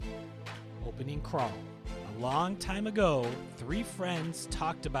opening crawl. A long time ago, three friends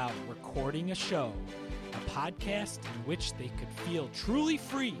talked about recording a show, a podcast in which they could feel truly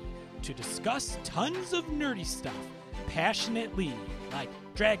free to discuss tons of nerdy stuff passionately, like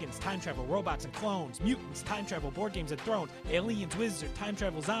dragons, time travel, robots and clones, mutants, time travel, board games and thrones, aliens, wizards, time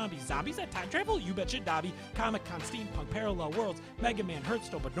travel, zombies that time travel? You betcha, Dobby. Comic-Con, steampunk, parallel worlds, Mega Man,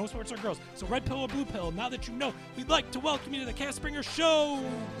 Hearthstone, but no sports or girls. So red pill or blue pill, now that you know, we'd like to welcome you to the Castbringer Show.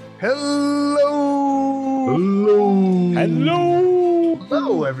 Hello,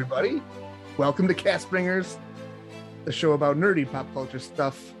 everybody. Welcome to Castbringers, the show about nerdy pop culture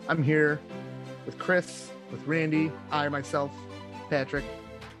stuff. I'm here with Chris, with Randy, myself, Patrick.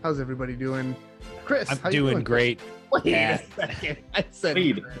 How's everybody doing? Chris, I'm doing great. Wait a second. I said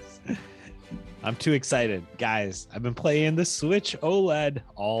Chris. I'm too excited. Guys, I've been playing the Switch OLED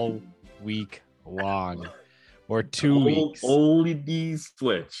all week long. Or 2 weeks. OLED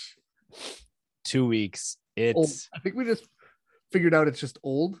Switch. 2 weeks. It's old. I think we just figured out it's just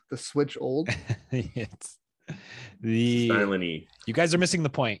old. The Switch old. It's the Silent E. You guys are missing the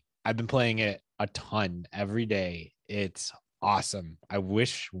point. I've been playing it a ton every day. It's awesome. I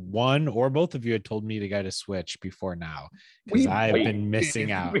wish one or both of you had told me to get a Switch before now, because I've been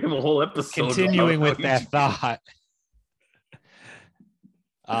missing out. We have a whole episode. Continuing with that thought.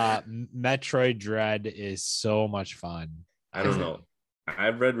 Metroid Dread is so much fun. I don't know.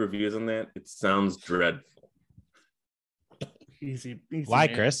 I've read reviews on that. It sounds dreadful. Easy, Why,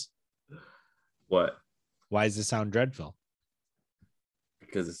 man. Chris? What? Why does it sound dreadful?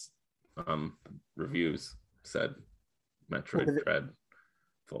 Because reviews said Metroid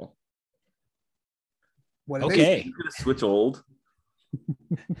dreadful. What Okay. You could switch old.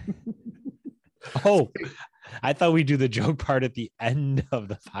 Oh, I thought we'd do the joke part at the end of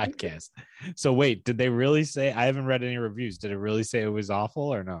the podcast. So wait, did they really say? I haven't read any reviews. Did it really say it was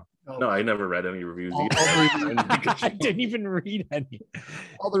awful or no? No, I never read any reviews All either. I didn't even read any.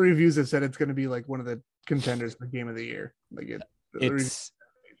 All the reviews have said it's going to be like one of the contenders for Game of the Year. Like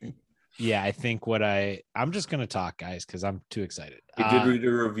Yeah, I think I'm just gonna talk, guys, because I'm too excited. I did read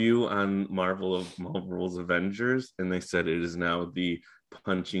a review on Marvel's Avengers, and they said it is now the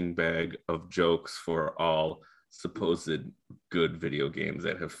punching bag of jokes for all supposed good video games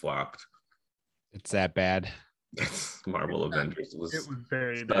that have flopped. It's that bad. Marvel Avengers was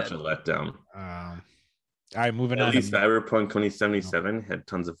very such bad. a letdown. All right, moving At on. least Cyberpunk 2077 had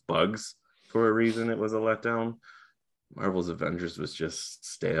tons of bugs for a reason. It was a letdown. Marvel's Avengers was just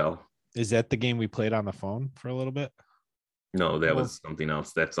stale. Is that the game we played on the phone for a little bit? No, that was something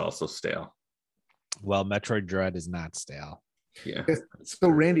else. That's also stale. Well, Metroid Dread is not stale. Yeah. So,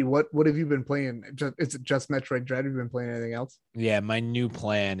 Randy, what have you been playing? Is it just Metroid Dread? Have you been playing anything else? Yeah, my new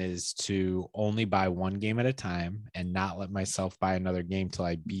plan is to only buy one game at a time and not let myself buy another game till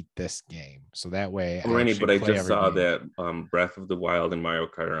I beat this game. So that way, Randy, but I just saw game. that Breath of the Wild and Mario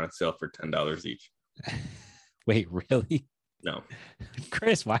Kart are on sale for $10 each. Wait, really? No.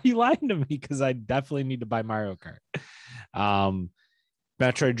 Chris, why are you lying to me? Because I definitely need to buy Mario Kart.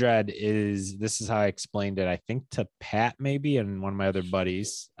 Metroid Dread this is how I explained it, I think, to Pat maybe and one of my other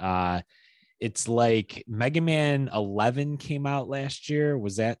buddies. It's like Mega Man 11 came out last year.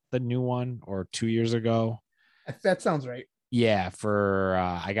 Was that the new one, or 2 years ago? That sounds right. Yeah,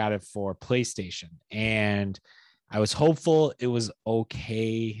 I got it for PlayStation, and I was hopeful it was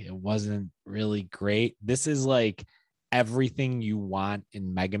okay. It wasn't really great. This is like everything you want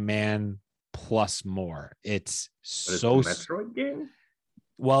in Mega Man plus more. It's so Metroid game.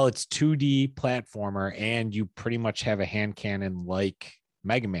 Well, it's 2D platformer, and you pretty much have a hand cannon like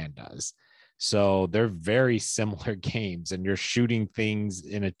Mega Man does. So they're very similar games, and you're shooting things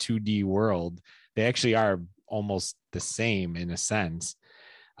in a 2D world. They actually are almost the same in a sense.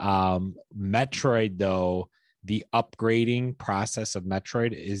 Metroid, though, the upgrading process of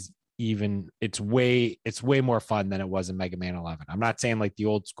Metroid is it's way more fun than it was in Mega Man 11. I'm not saying like the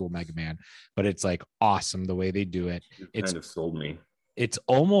old school Mega Man, but it's like awesome the way they do it. It kind of sold me. It's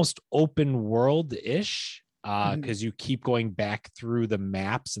almost open world-ish because you keep going back through the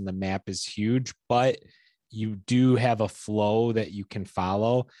maps, and the map is huge, but you do have a flow that you can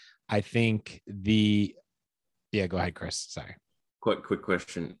follow. I think go ahead, Chris. Sorry. Quick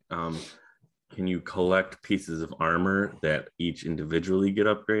question. Can you collect pieces of armor that each individually get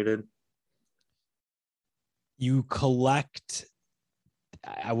upgraded? You collect,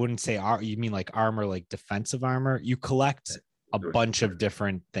 I wouldn't say you mean like armor, like defensive armor. You collect a bunch of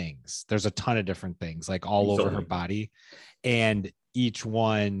different things. There's a ton of different things like all over her body, and each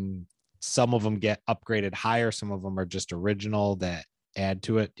one, some of them get upgraded higher. Some of them are just original that add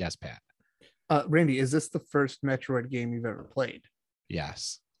to it. Yes, Pat. Randy, is this the first Metroid game you've ever played?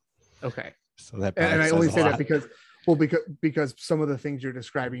 Yes. Okay. So that and I says only a say lot. that because some of the things you're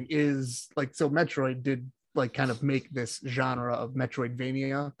describing is like, so Metroid did like kind of make this genre of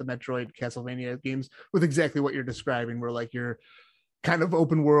Metroidvania, the Metroid Castlevania games, with exactly what you're describing, where like you're kind of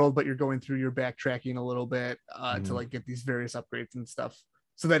open world, but you're going through your backtracking a little bit to like get these various upgrades and stuff.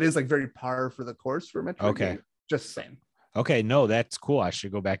 So that is like very par for the course for Metroid. Okay. Game. Just saying. Okay, no, that's cool. I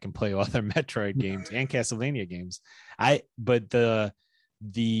should go back and play other Metroid games and Castlevania games. But the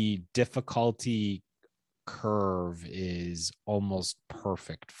difficulty curve is almost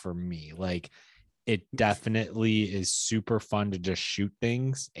perfect for me. Like it definitely is super fun to just shoot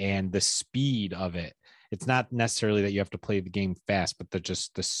things, and the speed of it. It's not necessarily that you have to play the game fast, but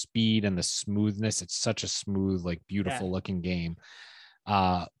the speed and the smoothness. It's such a smooth, like beautiful looking game.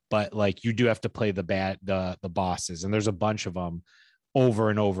 But like you do have to play the bosses, and there's a bunch of them over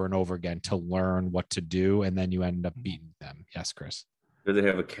and over and over again to learn what to do, and then you end up beating them. Yes, Chris. Do they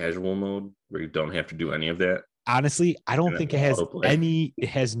have a casual mode where you don't have to do any of that? Honestly, I don't think it has autoplay? it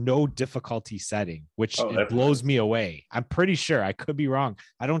has no difficulty setting, which it That's blows nice. me away. I'm pretty sure, I could be wrong.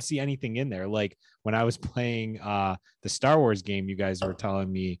 I don't see anything in there. Like when I was playing the Star Wars game, you guys were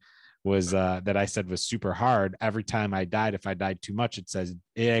telling me was that I said was super hard. Every time I died, if I died too much,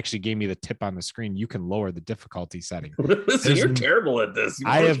 it actually gave me the tip on the screen. You can lower the difficulty setting. Listen, you're terrible at this.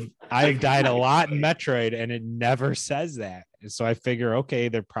 I have died a lot in Metroid, and it never says that. So I figure, okay,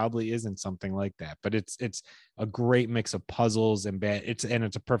 there probably isn't something like that, but it's a great mix of puzzles and it's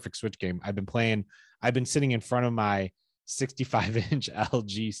a perfect Switch game. I've been sitting in front of my 65-inch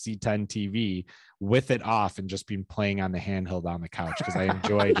LG C10 TV with it off and just been playing on the handheld on the couch because I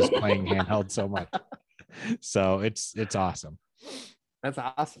enjoy just playing handheld so much. So it's awesome. That's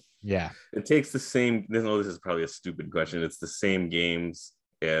awesome. Yeah. It takes the same. No, this is probably a stupid question. It's the same games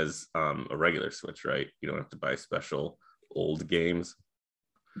as a regular Switch, right? You don't have to buy special old games.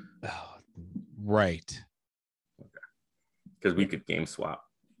 Oh, right. Because we could game swap.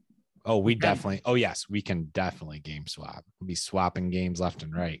 Oh, we definitely. Oh, yes, we can definitely game swap. We'll be swapping games left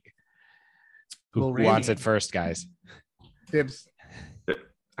and right. Who wants it first, guys? Dibs.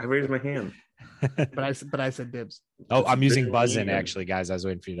 I raised my hand. but I said dibs. Oh, I'm using buzz in actually, guys. I was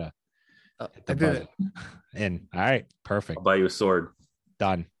waiting for you to. I did it. In. All right, perfect. I'll buy you a sword.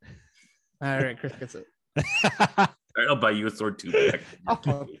 Done. All right, Chris gets it. All right, I'll buy you a sword too. Back.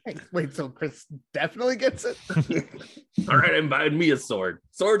 Oh, thanks. Wait, so Chris definitely gets it? All right, I'm buying me a sword.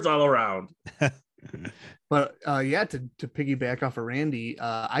 Swords all around. But yeah, to piggyback off of Randy,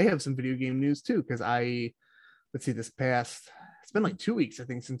 I have some video game news too, because let's see, it's been like 2 weeks, I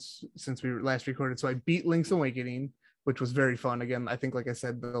think, since we last recorded. So I beat Link's Awakening, which was very fun. Again, I think, like I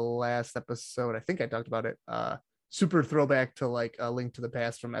said, the last episode, I think I talked about it. Super throwback to like A Link to the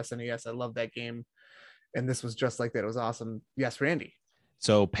Past from SNES. I love that game. And this was just like that. It was awesome. Yes, Randy.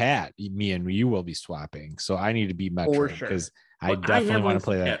 So Pat, me and you will be swapping. So I need to be Metroid because I definitely want to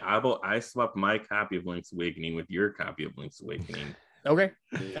play that. I swapped my copy of Link's Awakening with your copy of Link's Awakening. Okay.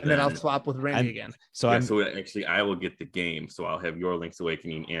 And then I'll swap with Randy again. So actually I will get the game. So I'll have your Link's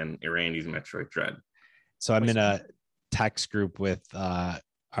Awakening and Randy's Metroid Dread. So I'm in a text group with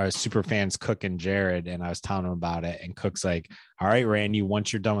our super fans Cook and Jared, and I was telling them about it. And Cook's like, all right, Randy,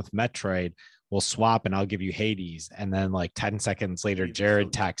 once you're done with Metroid, we'll swap and I'll give you Hades. And then like 10 seconds later,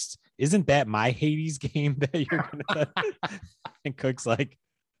 Jared texts, isn't that my Hades game that you're gonna and Cook's like,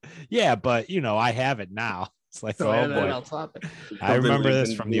 yeah, but I have it now. It's like, so oh boy, I'll swap it. I remember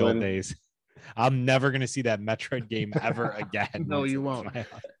this from the old days. I'm never gonna see that Metroid game ever again. No, you won't.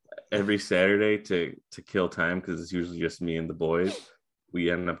 Every Saturday to kill time, because it's usually just me and the boys,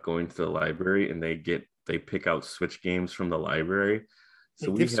 we end up going to the library and they pick out Switch games from the library. So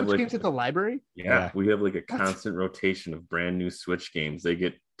we have Switch games at the library. Yeah, we have like a constant rotation of brand new Switch games. They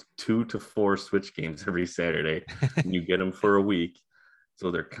get 2 to 4 Switch games every Saturday, and you get them for a week. So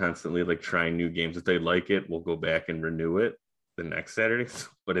they're constantly like trying new games. If they like it, we'll go back and renew it the next Saturday.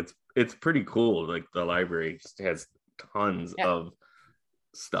 But it's pretty cool. Like the library just has tons of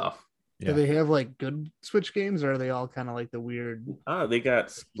stuff. Yeah. Do they have like good Switch games, or are they all kind of like the weird? They got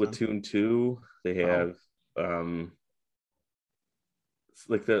Splatoon 2. They have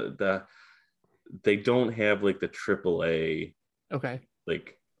like they don't have like the AAA. Okay.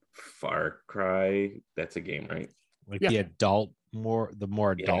 Like Far Cry, that's a game, right? Like the more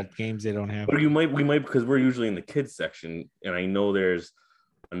adult games they don't have. But we might because we're usually in the kids section, and I know there's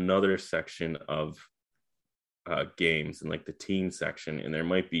another section of games in like the teen section, and there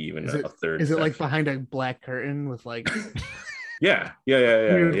might be even a third. Is it section. like behind a black curtain with like yeah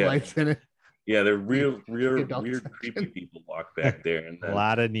weird lights in it? Yeah, they're weird, Adult creepy people walk back there, and A then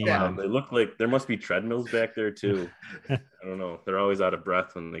lot of neon. they look like there must be treadmills back there too. I don't know. They're always out of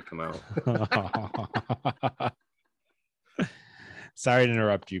breath when they come out. Sorry to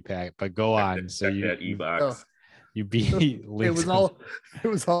interrupt you, Pat, but go on. So Check you that e-box. you beat it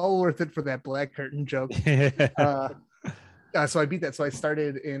was all worth it for that black curtain joke. So I beat that. So I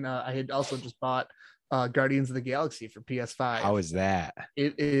started in. I had also just bought Guardians of the Galaxy for PS5. How is that?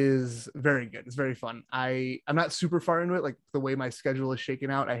 It is very good. It's very fun. I'm not super far into it. Like the way my schedule is shaken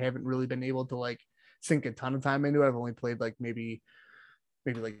out, I haven't really been able to like sink a ton of time into it. I've only played like maybe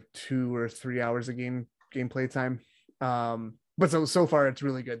like 2 or 3 hours of gameplay time. But so far it's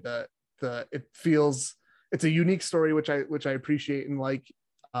really good. It's a unique story, which I appreciate and like.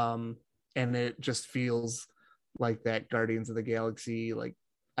 And it just feels like that Guardians of the Galaxy, like,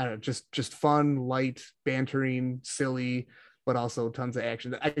 I don't know, just fun, light, bantering, silly, but also tons of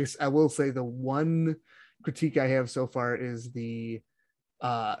action. I guess I will say the one critique I have so far is the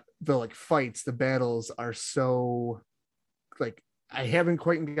like fights, the battles are so like, I haven't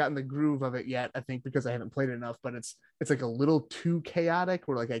quite gotten the groove of it yet, I think because I haven't played it enough, but it's like a little too chaotic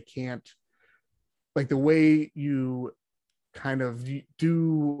where like I can't, like the way you kind of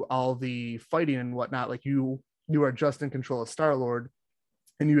do all the fighting and whatnot, like you are just in control of Star-Lord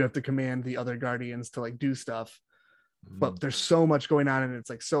and you have to command the other Guardians to like do stuff. But there's so much going on and it's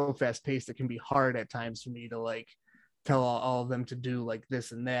like so fast paced. It can be hard at times for me to like tell all of them to do like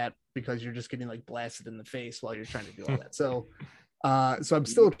this and that because you're just getting like blasted in the face while you're trying to do all that. So I'm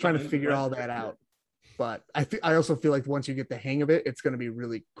still trying to figure all that out. But I also feel like once you get the hang of it, it's going to be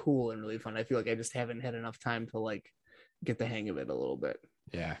really cool and really fun. I feel like I just haven't had enough time to like get the hang of it a little bit.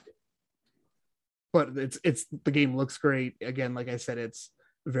 Yeah. But it's the game looks great. Again, like I said, it's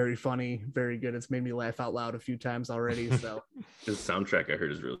very funny, very good. It's made me laugh out loud a few times already. So the soundtrack I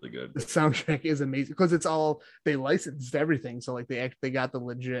heard is really good. The soundtrack is amazing because it's all, they licensed everything. So like they got the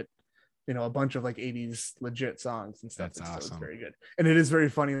legit, you know, a bunch of like 80s legit songs and stuff. That's awesome. So it's very good. And it is very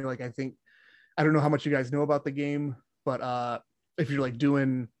funny. Like I don't know how much you guys know about the game, but if you're like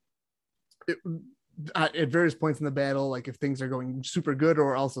doing it at various points in the battle, like if things are going super good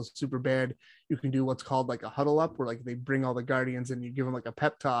or also super bad, you can do what's called like a huddle up, where like they bring all the Guardians and you give them like a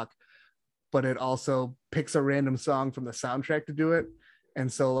pep talk, but it also picks a random song from the soundtrack to do it.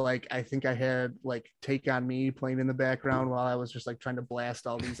 And so like I think I had like Take on Me playing in the background while I was just like trying to blast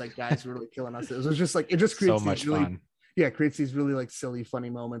all these like guys who were really killing us. It was just like, it just creates so much really fun. Yeah, it creates these really like silly, funny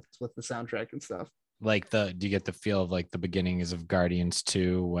moments with the soundtrack and stuff. Like do you get the feel of like the beginnings of Guardians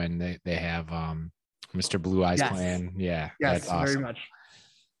 2 when they have Mr. Blue Eyes playing? Yeah. Yes, that's awesome. Very much.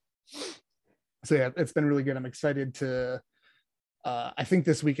 So yeah, it's been really good. I'm excited to I think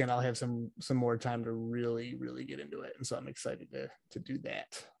this weekend I'll have some more time to really, really get into it. And so I'm excited to do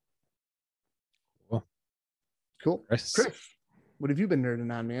that. Cool. Chris, what have you been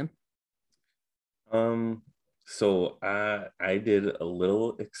nerding on, man? So I did a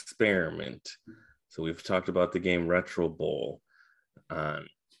little experiment. So we've talked about the game Retro Bowl on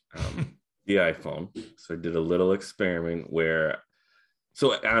the iPhone. So I did a little experiment where,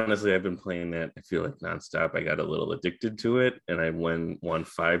 so honestly, I've been playing that, I feel like nonstop. I got a little addicted to it, and I won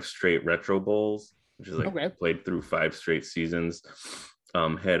 5 straight Retro Bowls, which is like played through 5 straight seasons.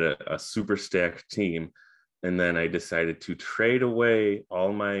 Had a super stacked team. And then I decided to trade away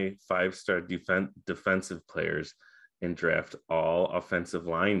all my 5-star defensive players and draft all offensive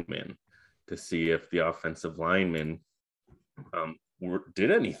linemen to see if the offensive linemen did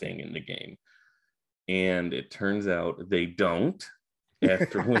anything in the game. And it turns out they don't.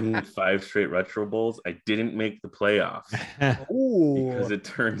 After winning 5 straight Retro Bowls, I didn't make the playoffs. Because it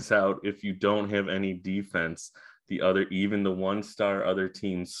turns out if you don't have any defense, even the 1-star other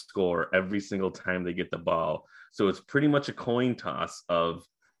teams score every single time they get the ball. So it's pretty much a coin toss of,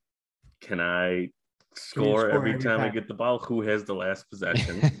 can I score every time I get the ball? Who has the last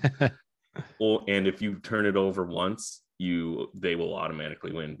possession? And if you turn it over once, they will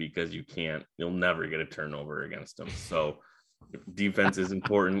automatically win because you'll never get a turnover against them. So defense is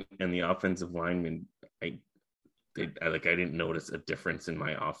important, and the offensive linemen, I didn't notice a difference in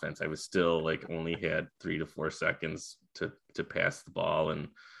my offense. I was still like only had 3 to 4 seconds to pass the ball. And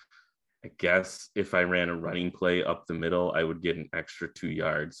I guess if I ran a running play up the middle, I would get an extra 2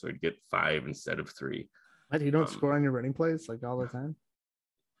 yards. So I'd get 5 instead of 3. But you don't score on your running plays like all the time?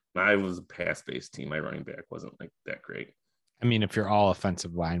 I was a pass-based team. My running back wasn't like that great. I mean, if you're all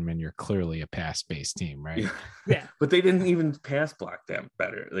offensive linemen, you're clearly a pass-based team, right? Yeah. But they didn't even pass block that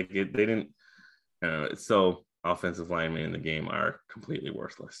better. Like they didn't. So offensive linemen in the game are completely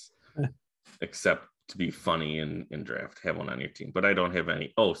worthless, except to be funny in draft, have one on your team. But I don't have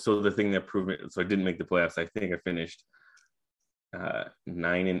any. Oh, so the thing that proved it, so I didn't make the playoffs. I think I finished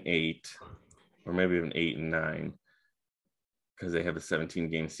 9-8, or maybe even 8-9, because they have a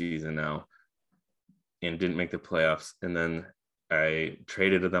 17-game season now, and didn't make the playoffs. And then I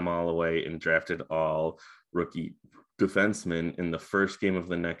traded them all away and drafted all rookie defensemen. In the first game of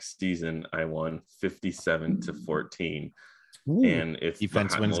the next season, I won 57-14. Ooh. And it's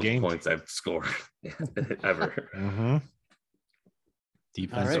Defense the wins most games. points I've scored ever. Mm-hmm.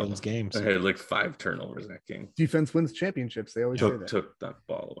 Defense All right. wins games. I had like 5 turnovers that game. Defense wins championships. They always say that. Took that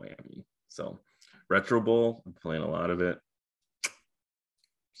ball away. I mean, so Retro Bowl, I'm playing a lot of it.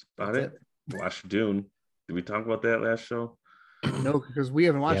 That's about That's it. Watch Dune. Did we talk about that last show? No, because we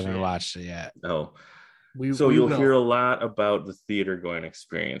haven't I watched haven't it. watched it yet. No. We You'll will. hear a lot about the theater going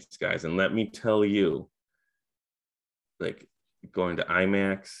experience, guys. And let me tell you, like, going to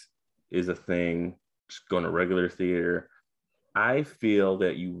IMAX is a thing, just going to regular theater. I feel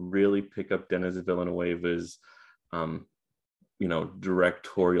that you really pick up Denis Villeneuve's,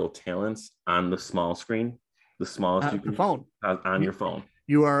 directorial talents on the small screen, the smallest you can phone on your phone.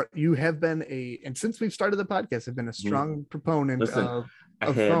 You have been and since we've started the podcast, have been a strong proponent Listen, of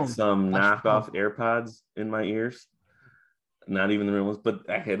I had phone. some Watch knockoff phone. AirPods in my ears, not even the real ones, but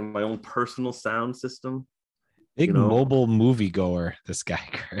I had my own personal sound system. Big mobile moviegoer, this guy,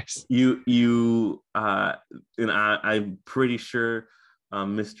 Chris. I'm pretty sure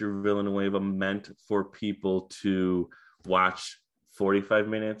Mr. Villanueva meant for people to watch 45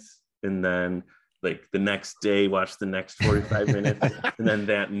 minutes and then like the next day watch the next 45 minutes and then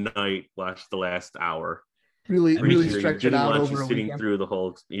that night watch the last hour. Really stretch it out over a sitting weekend. through the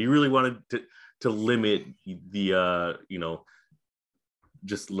whole. You really wanted to limit the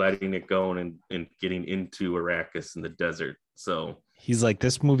just letting it go and getting into Arrakis in the desert. So He's like,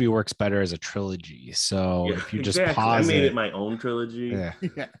 this movie works better as a trilogy. So yeah, if you just exactly. pause I made it my own trilogy. Yeah.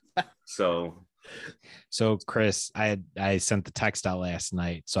 Yeah. So Chris, I sent the text out last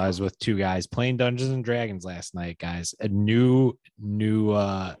night. So I was with 2 guys playing Dungeons and Dragons last night, guys. A new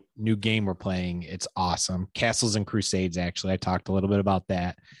game we're playing. It's awesome. Castles and Crusades, actually. I talked a little bit about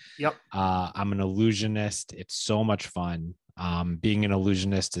that. Yep. I'm an illusionist. It's so much fun. Being an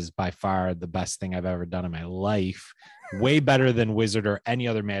illusionist is by far the best thing I've ever done in my life. Way better than wizard or any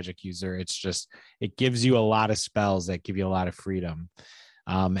other magic user. It's just, it gives you a lot of spells that give you a lot of freedom.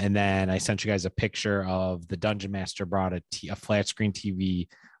 And then I sent you guys a picture of the Dungeon Master brought a flat screen TV,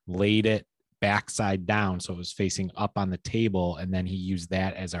 laid it backside down so it was facing up on the table, and then he used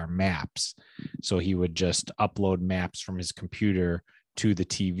that as our maps. So he would just upload maps from his computer to the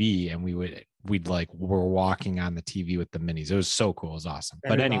TV, and we're walking on the TV with the minis. It was so cool. It was awesome. That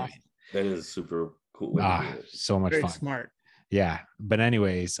But is anyway, awesome. that is super cool. way to do it. so much Very fun. smart. Yeah. But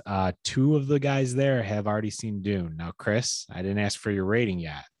anyways, 2 of the guys there have already seen Dune. Now, Chris, I didn't ask for your rating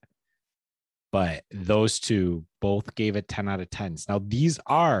yet, but those 2 both gave it 10 out of 10s. Now, these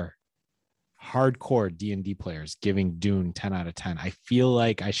are hardcore D&D players giving Dune 10 out of 10. I feel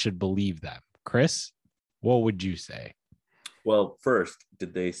like I should believe them. Chris, what would you say? Well, first,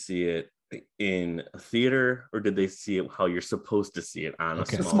 did they see it in a theater or did they see it how you're supposed to see it on a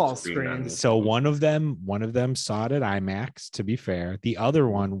small screen? screen. So one of them saw it at IMAX, to be fair. The other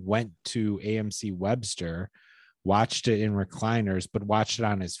one went to AMC Webster, watched it in recliners, but watched it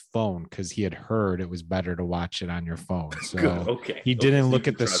on his phone because he had heard it was better to watch it on your phone. So Good. Okay. he didn't So look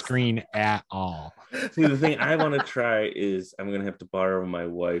you at the trust screen at all. See, the thing I want to try is I'm going to have to borrow my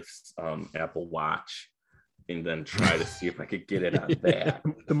wife's Apple Watch and then try to see if I could get it on that.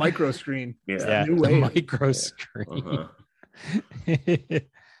 The micro screen. Yeah, New the wave. micro screen. Uh-huh.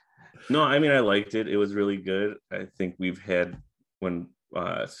 No, I mean, I liked it. It was really good. I think we've had, when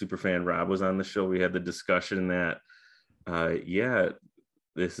Superfan Rob was on the show, we had the discussion that,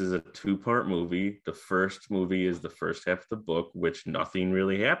 this is a 2-part movie. The first movie is the first half of the book, which nothing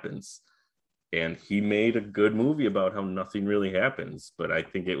really happens. And he made a good movie about how nothing really happens, but I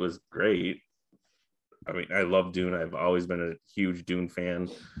think it was great. I mean, I love Dune. I've always been a huge Dune fan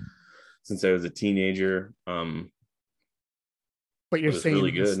since I was a teenager. But It you're was saying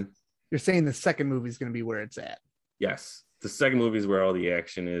really good. You're saying the second movie is going to be where it's at. Yes. The second movie is where all the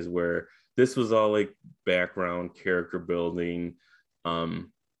action is, where this was all like background character building.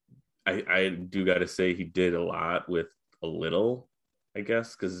 I do got to say he did a lot with a little, I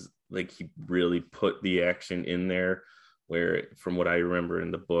guess, because like he really put the action in there, where from what I remember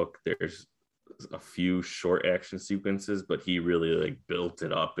in the book, there's a few short action sequences, but he really like built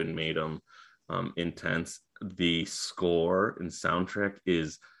it up and made them intense. The score and soundtrack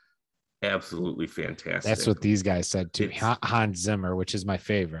is absolutely fantastic. That's what these guys said too. Hans Zimmer, which is my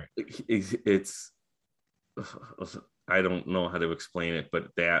favorite. It's I don't know how to explain it, but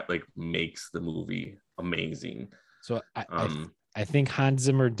that like makes the movie amazing. So I think Hans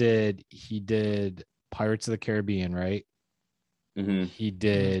Zimmer did Pirates of the Caribbean, right? Mm-hmm. He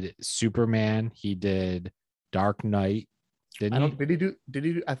did Superman. He did Dark Knight. Did he do?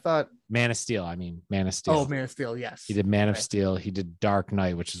 I thought Man of Steel. Man of Steel. Oh, Man of Steel. Yes. He did Man of Steel. He did Dark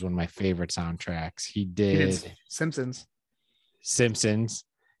Knight, which is one of my favorite soundtracks. He did Simpsons.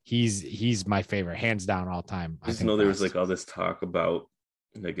 He's my favorite, hands down, all time. I just know there was like all this talk about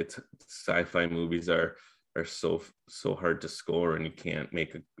like it's sci-fi movies are so hard to score, and you can't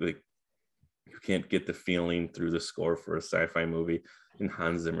make you can't get the feeling through the score for a sci-fi movie. And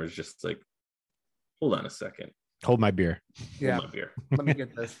Hans Zimmer's just like, hold on a second. Hold my beer. Yeah. Hold my beer. Let me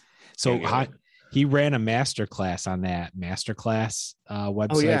get this. So he ran a masterclass on that masterclass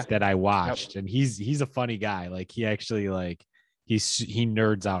website that I watched. Yep. And he's a funny guy. Like he actually he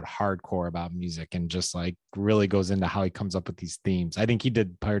nerds out hardcore about music and just like really goes into how he comes up with these themes. I think he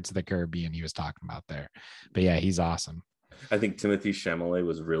did Pirates of the Caribbean he was talking about there. But yeah, he's awesome. I think Timothée Chalamet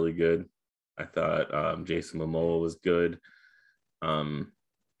was really good. I thought Jason Momoa was good.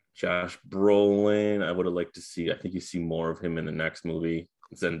 Josh Brolin, I would have liked to see. I think you see more of him in the next movie.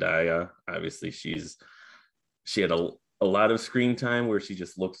 Zendaya, obviously, she had a lot of screen time where she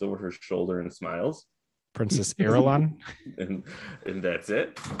just looks over her shoulder and smiles. Princess Irulan, and that's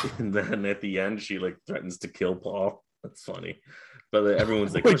it. And then at the end, she like threatens to kill Paul. That's funny. But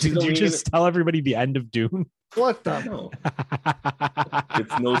everyone's like, wait, did you just tell everybody the end of Dune? What the? No.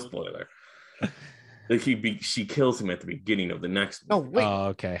 It's no spoiler. Like she kills him at the beginning of the next movie. Oh wait. Oh,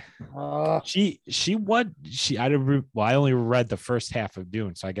 okay. I only read the first half of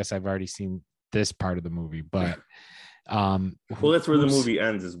Dune, so I guess I've already seen this part of the movie. But well, that's where the movie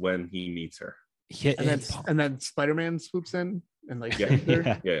ends, is when he meets her. And then Spider-Man swoops in and like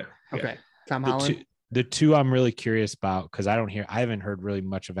yeah. Okay. Tom Holland. The two I'm really curious about, because I haven't heard really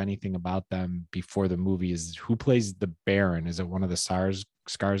much of anything about them before the movie, is who plays the Baron? Is it one of the Skarsgård?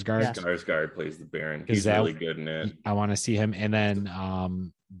 Yeah. Skarsgård plays the Baron. He's really good in it. I want to see him. And then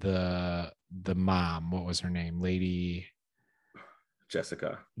the mom, what was her name? Lady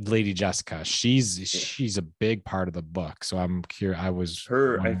Jessica. She's a big part of the book. So I'm curious. I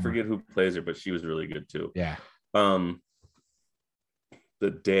forget who plays her, but she was really good too. Yeah. The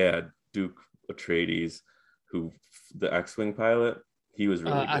dad, Duke Atreides, who the X-Wing pilot, he was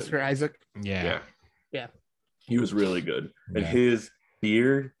really good. Oscar Isaac. Yeah. He was really good. And his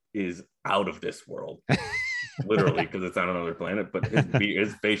beard is out of this world. Literally, because it's on another planet, but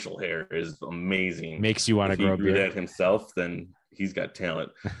his facial hair is amazing. Makes you want to grow a beard. If he grew that himself, then he's got talent.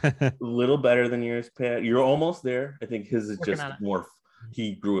 A little better than yours, Pat. You're almost there. I think his is just more.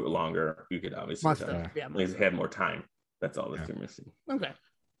 He grew it longer. You could obviously tell. Yeah. He's had more time. That's all that you're missing. Okay.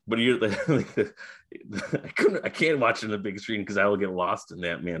 But you're like I can't watch it on the big screen because I will get lost in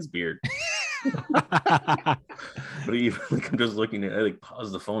that man's beard. But even I'm just looking at it, I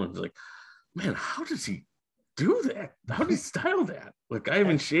pause the phone and be like, man, how does he do that? How does he style that? I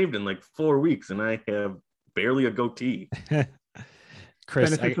haven't shaved in 4 weeks and I have barely a goatee. Chris,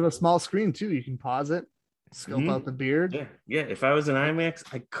 benefit of a small screen too. You can pause it, scope out the beard. Yeah. If I was in IMAX,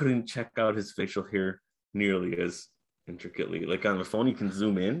 I couldn't check out his facial hair nearly as intricately. On the phone, you can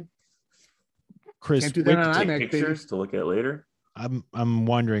zoom in. Chris, can't do that on IMAX, pictures to look at later. I'm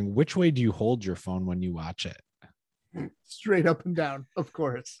wondering, which way do you hold your phone when you watch it? Straight up and down, of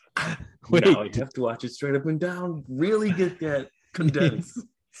course. Wait, no, you have to watch it straight up and down. Really get that condensed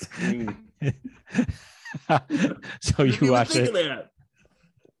screen. So you watch it.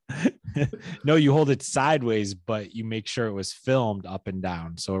 No, you hold it sideways, but you make sure it was filmed up and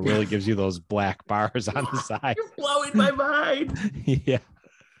down, so it really gives you those black bars on the side. You're blowing my mind. Yeah.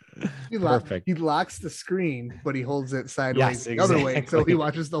 Perfect. He locks the screen, but he holds it sideways the other way, so he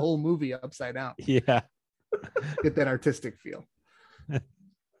watches the whole movie upside down. Yeah. Get that artistic feel.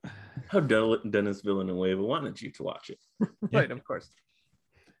 How Dennis Villanueva wanted you to watch it. Right, of course.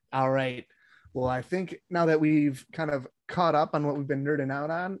 All right. Well, I think now that we've kind of caught up on what we've been nerding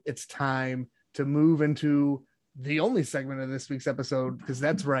out on, it's time to move into the only segment of this week's episode, because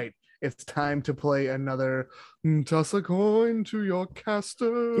that's right. It's time to play another Toss a Coin to Your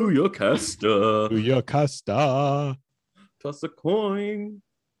Caster. To your caster. To your caster. Toss a coin.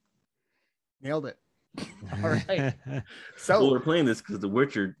 Nailed it. All right. So we're playing this because the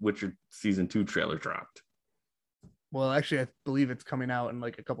Witcher season 2 trailer dropped. Well, actually, I believe it's coming out in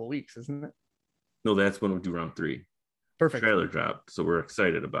a couple of weeks, isn't it? No, that's when we do round 3. Perfect. Trailer dropped, so we're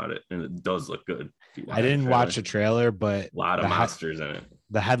excited about it, and it does look good. I didn't watch the trailer, but a lot of monsters in it.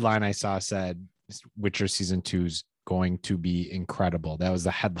 The headline I saw said Witcher season 2's going to be incredible. That was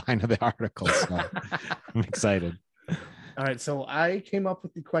the headline of the article. So I'm excited. All right, so I came up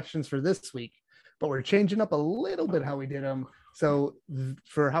with the questions for this week, but we're changing up a little bit how we did them. So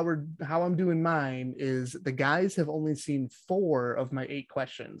for how I'm doing mine is the guys have only seen 4 of my 8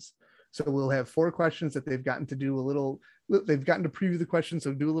 questions. So we'll have 4 questions that they've gotten to preview the questions,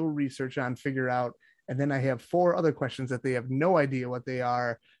 so do a little research on, figure out. And then I have 4 other questions that they have no idea what they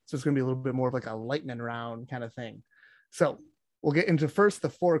are. So it's going to be a little bit more of like a lightning round kind of thing. So we'll get into first the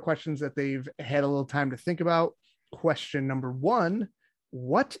 4 questions that they've had a little time to think about. Question number 1,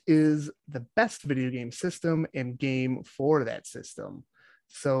 what is the best video game system and game for that system?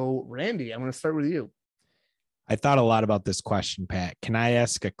 So Randy, I'm going to start with you. I thought a lot about this question, Pat. Can I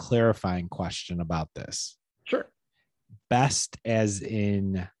ask a clarifying question about this? Sure. Best as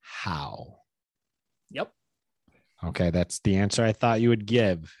in how? Yep. Okay, that's the answer I thought you would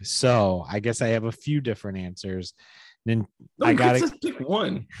give. So I guess I have a few different answers. Then I got to pick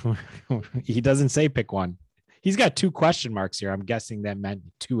one. He doesn't say pick one. He's got 2 question marks here. I'm guessing that meant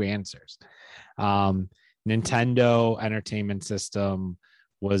 2 answers. Nintendo Entertainment System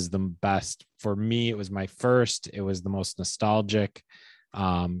was the best for me. It was my first. It was the most nostalgic.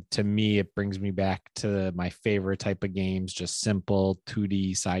 To me, it brings me back to my favorite type of games, just simple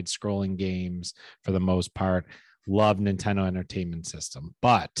 2D side-scrolling games for the most part. Love Nintendo Entertainment System.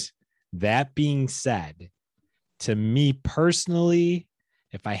 But that being said, to me personally,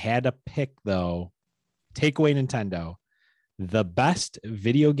 if I had to pick though, take away Nintendo, the best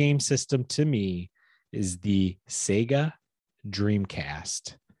video game system to me is the Sega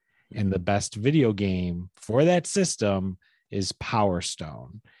Dreamcast. And the best video game for that system is Power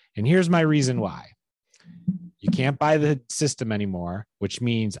Stone. And here's my reason why. You can't buy the system anymore, which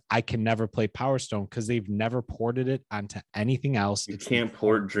means I can never play Power Stone because they've never ported it onto anything else. You can't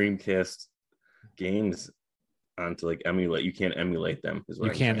port Dreamcast games onto like emulate. You can't emulate them.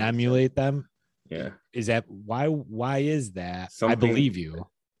 You can't emulate them? Yeah. Is that why is that? I believe you.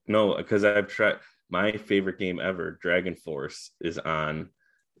 No, because I've tried. My favorite game ever, Dragon Force, is on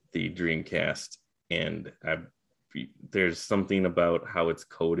the Dreamcast, and there's something about how it's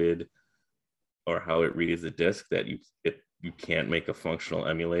coded or how it reads the disc that you can't make a functional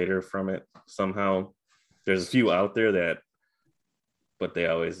emulator from it somehow. There's a few out there but they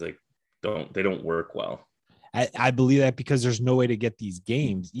always don't work well. I believe that because there's no way to get these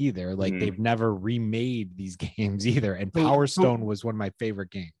games either. Like they've never remade these games either. And Power Stone was one of my favorite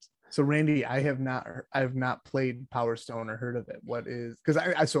games. So Randy, I have not played Power Stone or heard of it. What is,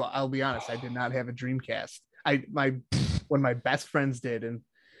 because so I'll be honest, I did not have a Dreamcast. One of my best friends did, and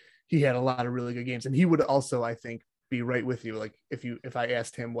he had a lot of really good games. And he would also, I think, be right with you. Like if I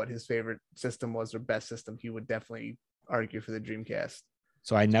asked him what his favorite system was or best system, he would definitely argue for the Dreamcast.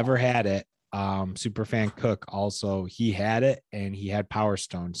 So I never had it. Superfan Cook also, he had it and he had Power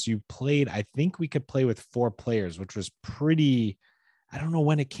Stone. So you played, I think we could play with 4 players, which was pretty, I don't know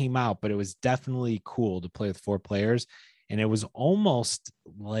when it came out, but it was definitely cool to play with 4 players. And it was almost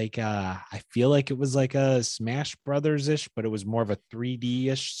like I feel like it was like a Smash Brothers ish, but it was more of a 3D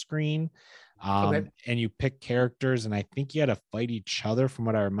ish screen. Okay. And you pick characters, and I think you had to fight each other from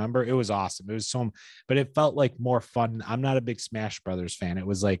what I remember. It was awesome. It was but it felt like more fun. I'm not a big Smash Brothers fan. It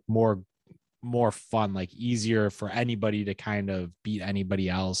was like more fun, like easier for anybody to kind of beat anybody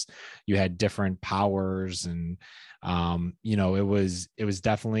else. You had different powers, and it was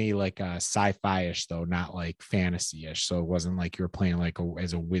definitely like a sci-fi-ish though, not like fantasy-ish. So it wasn't like you were playing like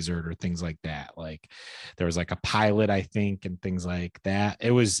as a wizard or things like that. Like there was like a pilot, I think, and things like that.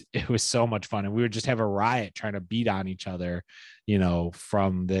 It was so much fun, and we would just have a riot trying to beat on each other,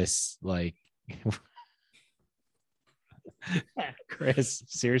 from this like Chris,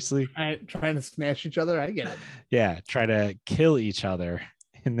 seriously? Trying to smash each other? I get it. Yeah, try to kill each other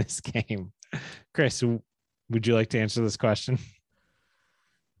in this game. Chris, would you like to answer this question?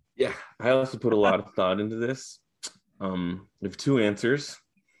 Yeah, I also put a lot of thought into this. We have 2 answers.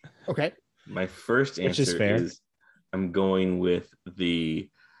 Okay. My first answer is I'm going with the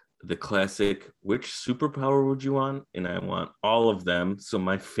classic, which superpower would you want? And I want all of them. So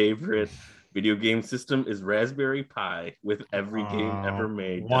my favorite video game system is Raspberry Pi with every game ever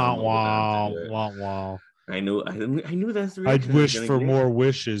made. Wow. I knew that's the reaction. I'd wish for more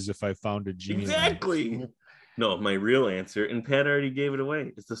wishes if I found a genie. Exactly. No, my real answer, and Pat already gave it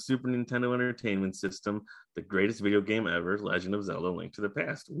away, it's the Super Nintendo Entertainment System, the greatest video game ever, Legend of Zelda: Link to the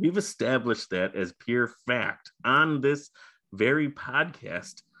Past. We've established that as pure fact on this very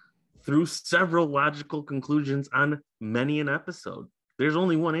podcast through several logical conclusions on many an episode. There's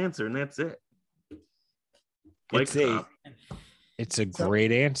only one answer, and that's it. It's a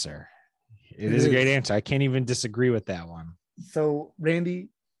great answer. It is a great answer. I can't even disagree with that one. So, Randy,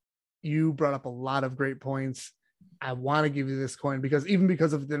 you brought up a lot of great points. I want to give you this coin because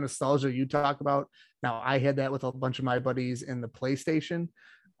of the nostalgia you talk about. Now, I had that with a bunch of my buddies in the PlayStation.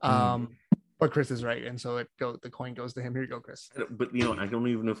 But Chris is right, and so the coin goes to him. Here you go, Chris. But I don't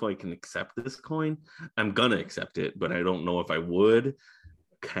even know if I can accept this coin. I'm gonna accept it, but I don't know if I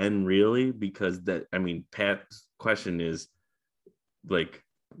can really, because Pat's question is like,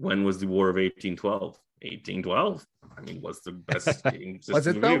 when was the War of 1812? 1812. What's the best game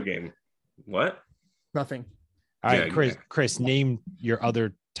system video game? What? Nothing. All right, Chris, name your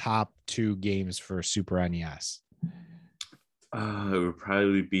other top 2 games for Super NES. It would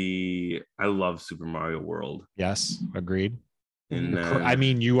probably be, I love Super Mario World. Yes, agreed. And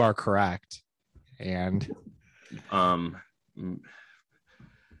then, you are correct. And now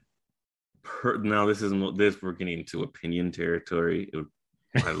this we're getting into opinion territory.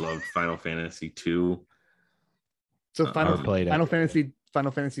 I loved Final Fantasy 2. So Final Fantasy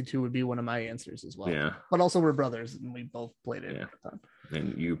 2 would be one of my answers as well. Yeah. But also we're brothers and we both played it. Yeah.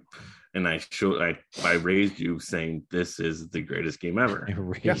 I raised you saying this is the greatest game ever.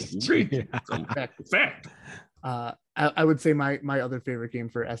 Fact. I would say my other favorite game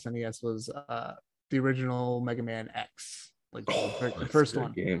for SNES was the original Mega Man X. Like the first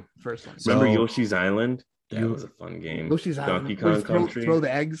one. Game. First one. Remember Yoshi's Island? That was a fun game. Yoshi's Island. Donkey Kong Country. Throw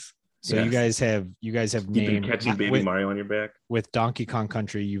the eggs. So yes. you guys have named catching baby Mario on your back. With Donkey Kong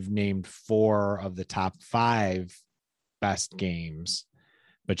Country, you've named 4 of the top 5 best games,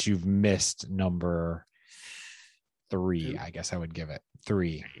 but you've missed number 3. I guess I would give it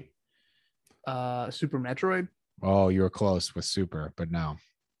 3. Super Metroid. Oh, you were close with Super, but no.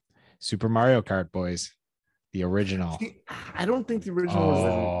 Super Mario Kart, boys. The original. I don't think the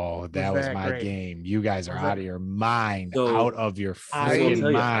original that was my great game. You guys are out of your mind. Out of your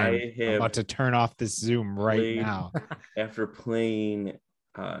freaking mind. I'm about to turn off this Zoom right now. After playing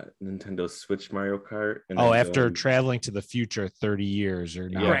Nintendo Switch Mario Kart. After traveling to the future 30 years, you're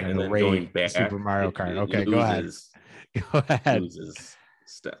now going to rate Super Mario Kart. Okay, go ahead. Go ahead. Loses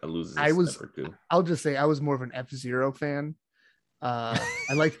I'll just say I was more of an F-Zero fan. I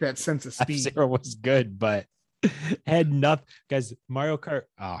liked that sense of speed. F-Zero was good, but had nothing. Guys, Mario Kart.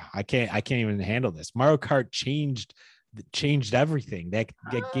 I can't even handle this. Mario Kart changed everything. That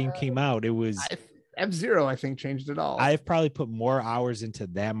game came out. It was F-Zero, I think, changed it all. I've probably put more hours into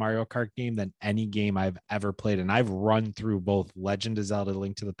that Mario Kart game than any game I've ever played. And I've run through both Legend of Zelda: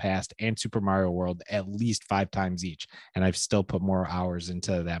 Link to the Past and Super Mario World at least 5 times each. And I've still put more hours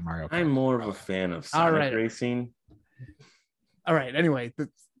into that Mario Kart. I'm more of a fan of Sonic Racing. All right. Anyway,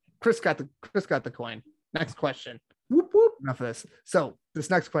 Chris got the coin. Next question. Whoop, whoop. Enough of this. So this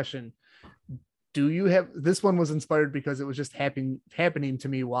next question, do you have, this one was inspired because it was just happening to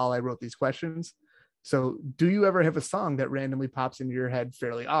me while I wrote these questions. So do you ever have a song that randomly pops into your head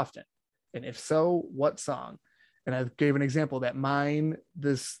fairly often? And if so, what song? And I gave an example that mine,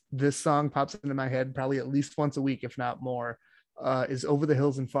 this song pops into my head probably at least once a week, if not more, is Over the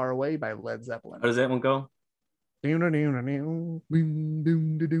Hills and Far Away by Led Zeppelin. How does that one go? Great.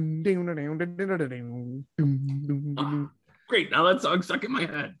 Now that song's stuck in my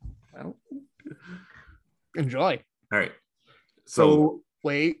head. Well, enjoy. All right. So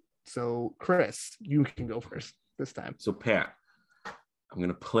wait. So Chris, you can go first this time. So Pat, I'm going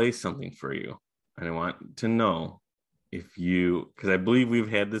to play something for you. And I want to know if you, because I believe we've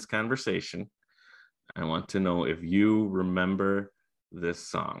had this conversation. I want to know if you remember this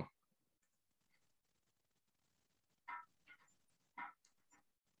song.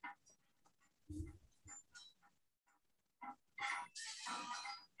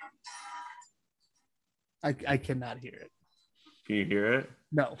 I cannot hear it. Can you hear it?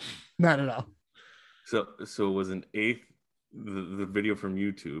 No, not at all. So it was an 8th, the video from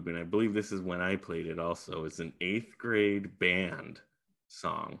YouTube, and I believe this is when I played it also. It's an 8th grade band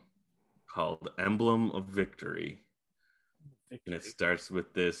song called Emblem of Victory. And it starts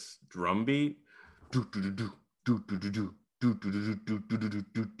with this drum beat. And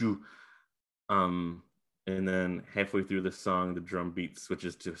then halfway through the song, the drum beat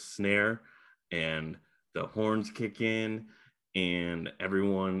switches to snare and the horns kick in, and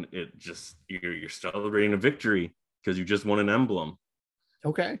everyone, you're celebrating a victory because you just won an emblem.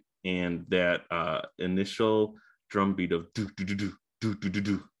 Okay. And that initial drum beat of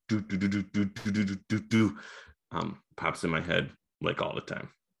pops in my head like all the time,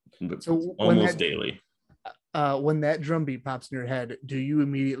 so almost daily. When that drum beat pops in your head, do you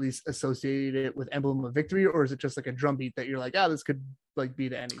immediately associate it with Emblem of Victory, or is it just like a drum beat that you're like, this could like be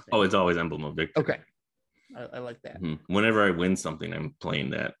to anything? Oh, it's always Emblem of Victory. Okay. I like that. Mm-hmm. Whenever I win something, I'm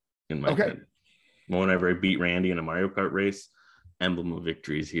playing that in my head. Whenever I beat Randy in a Mario Kart race, emblem of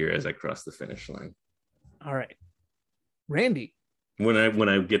victory is here as I cross the finish line. All right. Randy. When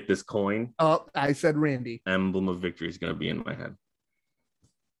I get this coin, oh, I said Randy. Emblem of victory is going to be in my head.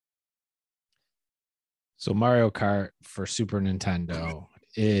 So Mario Kart for Super Nintendo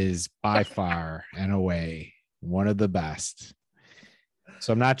is by far and away one of the best.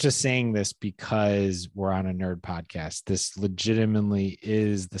 So I'm not just saying this because we're on a nerd podcast. This legitimately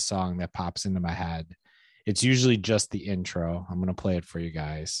is the song that pops into my head. It's usually just the intro. I'm going to play it for you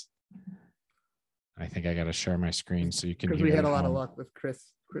guys. I think I got to share my screen so you can hear it. Because we had a lot of luck with Chris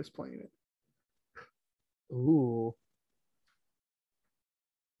playing it. Ooh.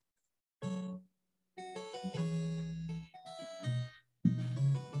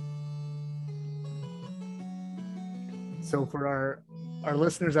 So for our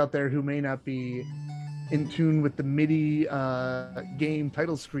listeners out there who may not be in tune with the MIDI game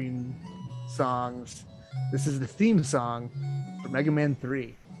title screen songs, this is the theme song for Mega Man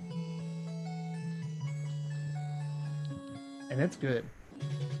 3. And it's good.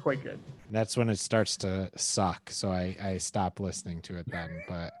 It's quite good. That's when it starts to suck. So I stopped listening to it then.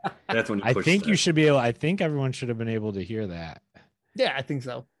 But that's when I think you should be able, I think everyone should have been able to hear that. Yeah, I think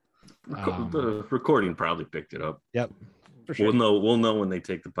so. The recording probably picked it up. Yep. For sure. We'll know when they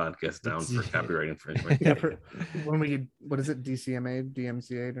take the podcast down for copyright infringement. Yeah, when we get, what is it,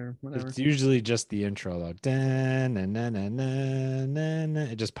 DMCA or whatever. It's usually just the intro though. Dun, na, na, na, na, na, na.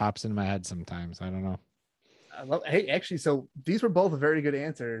 It just pops into my head sometimes. I don't know. Hey, actually, so these were both very good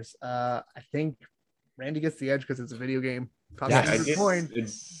answers. I think Randy gets the edge because it's a video game. Yeah,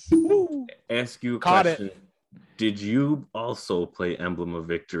 ask you a question. Did you also play Emblem of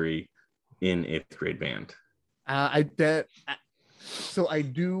Victory in 8th grade band? So I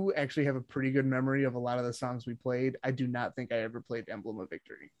do actually have a pretty good memory of a lot of the songs we played. I do not think I ever played Emblem of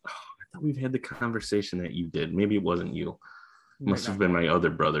Victory. Oh, I thought we've had the conversation that you did. Maybe it wasn't you. It must have been my other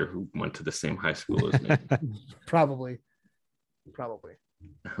brother who went to the same high school as me. Probably. All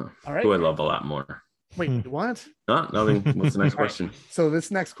right. Who I love a lot more. Wait, what? No, nothing. What's the next question? Right. So this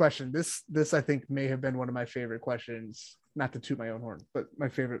next question, this I think may have been one of my favorite questions, not to toot my own horn, but my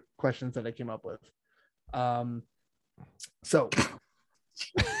favorite questions that I came up with. So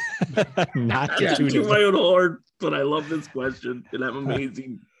not to toot my own horn, but I love this question and I'm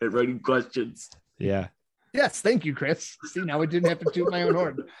amazing at writing questions. Yeah. Yes, thank you, Chris. See, now I didn't have to toot my own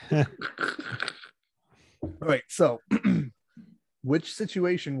horn. All right, so which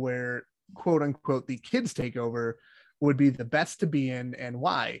situation where quote unquote the kids take over would be the best to be in and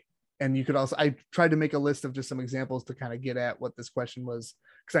why? And you could also, I tried to make a list of just some examples to kind of get at what this question was,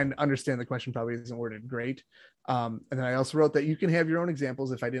 because I understand the question probably isn't worded great. And then I also wrote that you can have your own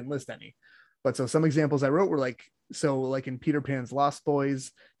examples if I didn't list any. But so some examples I wrote were like in Peter Pan's Lost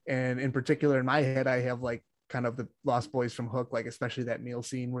Boys, and in particular in my head, I have like kind of the Lost Boys from Hook, like especially that meal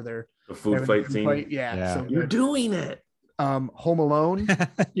scene where they're the food fight scene. Yeah. So you're doing it. Home Alone,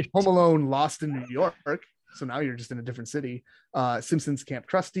 Home Alone, Lost in New York. So now you're just in a different city. Simpsons Camp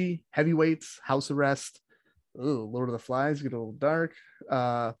Krusty, Heavyweights, House Arrest. Ooh, Lord of the Flies, get a little dark.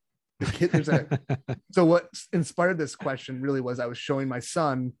 So what inspired this question really was I was showing my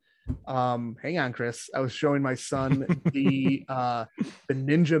son. Hang on, Chris. I was showing my son the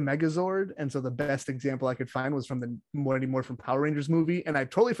Ninja Megazord, and so the best example I could find was from the Mighty Morphin Power Rangers movie, and I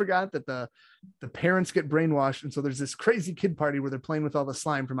totally forgot that the parents get brainwashed, and so there's this crazy kid party where they're playing with all the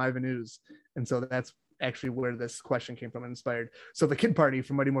slime from Ivan Ooze, and so that's actually where this question came from, inspired. So the kid party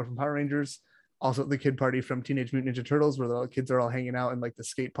from Mighty Morphin Power Rangers, also the kid party from Teenage Mutant Ninja Turtles, where the kids are all hanging out in like the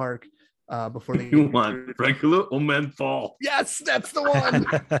skate park. Before they want regular or menthol. Yes, that's the one.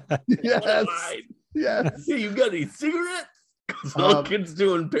 Yes. Yes. Hey, you got any cigarettes? Because all kids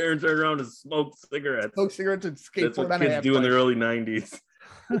do when parents are around is smoke cigarettes. Smoke cigarettes and skateboard. That's what kids do in the early 90s.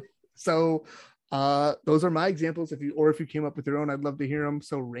 So those are my examples. If you came up with your own, I'd love to hear them.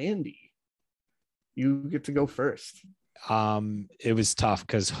 So Randy, you get to go first. It was tough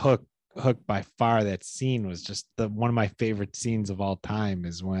because Hook by far, that scene was just one of my favorite scenes of all time,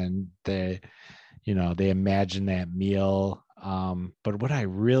 is when they imagine that meal. But what I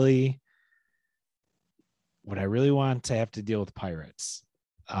really want to have to deal with pirates.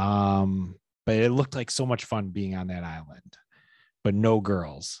 But it looked like so much fun being on that island, but no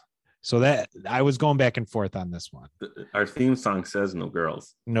girls. So that I was going back and forth on this one. Our theme song says no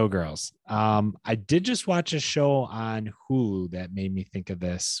girls. No girls. I did just watch a show on Hulu that made me think of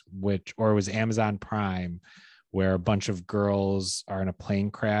this, it was Amazon Prime, where a bunch of girls are in a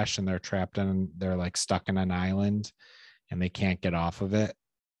plane crash and they're like stuck in an island and they can't get off of it.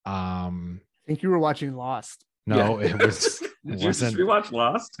 I think you were watching Lost. No, yeah. Did you just rewatch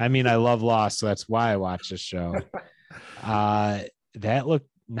Lost? I mean, I love Lost, so that's why I watch this show. That looked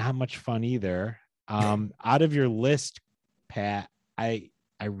not much fun either. Out of your list, Pat, I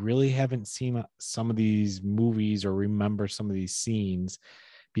really haven't seen some of these movies or remember some of these scenes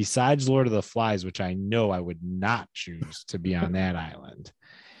besides Lord of the Flies, which I know I would not choose to be on that island.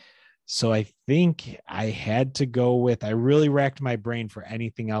 So I think I had to go with, I really racked my brain for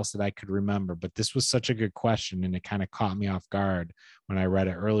anything else that I could remember, but this was such a good question and it kind of caught me off guard when I read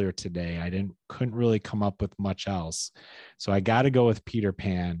it earlier today. I couldn't really come up with much else. So I got to go with Peter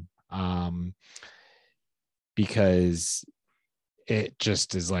Pan because it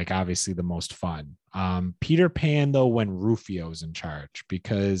just is like obviously the most fun. Peter Pan though, when Rufio's in charge,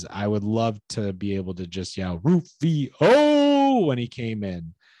 because I would love to be able to just yell Rufio when he came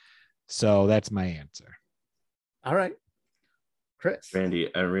in. So that's my answer. All right, Chris. Randy,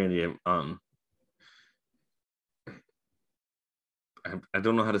 I don't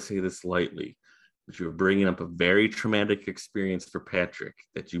know how to say this lightly, but you're bringing up a very traumatic experience for Patrick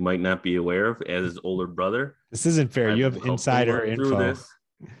that you might not be aware of as his older brother. This isn't fair. You have insider info.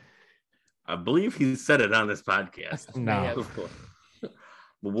 I believe he said it on this podcast. No.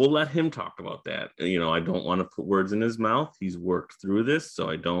 But we'll let him talk about that. I don't want to put words in his mouth. He's worked through this,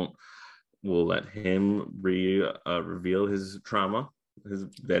 so we'll let him reveal his trauma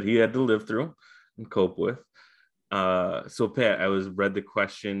that he had to live through and cope with. So Pat, I read the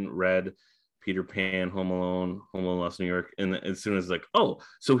question, Peter Pan, Home Alone, Lost New York, and as soon as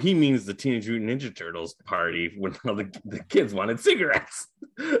so he means the Teenage Mutant Ninja Turtles party when all the kids wanted cigarettes.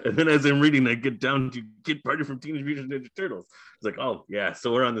 And then as I'm reading, I get down to Kid Party from Teenage Mutant Ninja Turtles. It's like, oh yeah,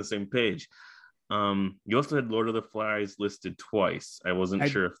 so we're on the same page. You also had Lord of the Flies listed twice. I wasn't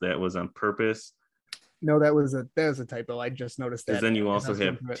sure if that was on purpose. No, that was a typo. I just noticed that. Because then you also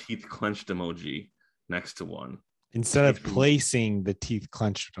have teeth clenched emoji next to one. Instead of placing the teeth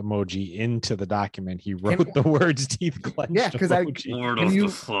clenched emoji into the document, he wrote the words teeth clenched. Yeah, because Lord of the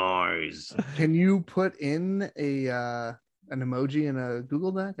Flies. Can you put in an emoji in a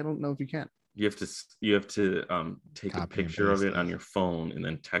Google Doc? I don't know if you can. You have to take a picture of it on your phone and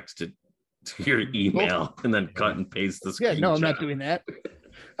then text it to your email and then cut and paste the screenshot. Yeah, no, I'm not doing that.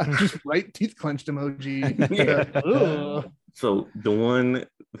 I just write teeth clenched emoji. So the one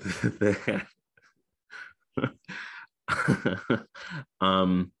that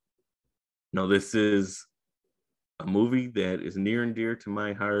no, this is a movie that is near and dear to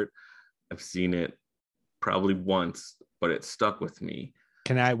my heart. I've seen it probably once, but it stuck with me.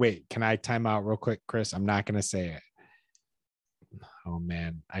 Can I time out real quick, Chris? I'm not going to say it. Oh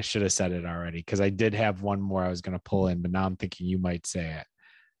man, I should have said it already because I did have one more I was going to pull in, but now I'm thinking you might say it.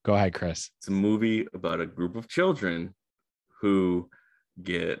 Go ahead, Chris. It's a movie about a group of children who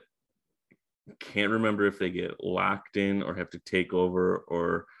can't remember if they get locked in or have to take over,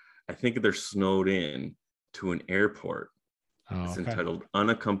 or I think they're snowed in to an airport. It's entitled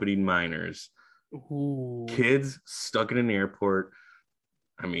Unaccompanied Minors. Ooh. Kids stuck in an airport.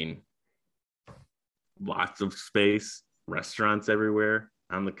 I mean, lots of space, restaurants everywhere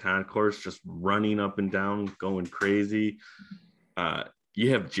on the concourse, just running up and down, going crazy.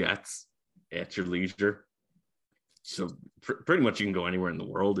 You have jets at your leisure. So pretty much you can go anywhere in the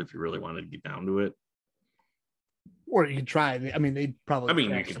world if you really wanted to get down to it. Or you can try. I mean, they probably.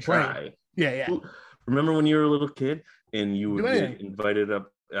 You can try. Yeah. Remember when you were a little kid and you would get invited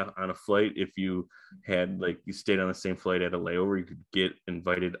up on a flight if you had you stayed on the same flight at a layover, you could get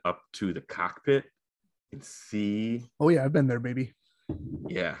invited up to the cockpit and see. Oh yeah, I've been there, baby.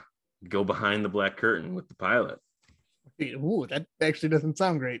 Yeah, go behind the black curtain with the pilot. Ooh, that actually doesn't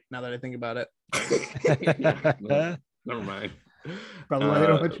sound great now that I think about it. No, never mind. Probably why they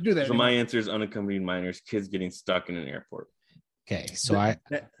don't let you do that. So my answer is unaccompanied minors, kids getting stuck in an airport. Okay, so I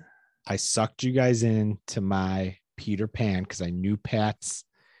sucked you guys into my Peter Pan because I knew Pat's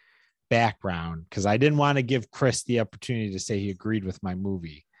background, because I didn't want to give Chris the opportunity to say he agreed with my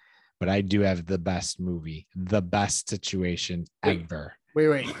movie, but I do have the best movie, the best situation ever.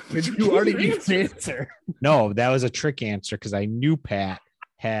 Wait. Did you already give the answer? No, that was a trick answer because I knew Pat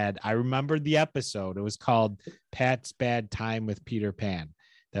I remembered the episode. It was called Pat's Bad Time with Peter Pan.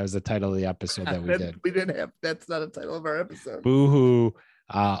 That was the title of the episode that we did. We didn't have, that's not a title of our episode. Boo-hoo,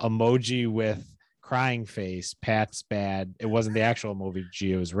 emoji with crying face, Pat's bad. It wasn't the actual emoji.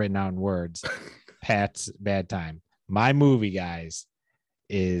 It was written out in words. Pat's Bad Time. My movie, guys,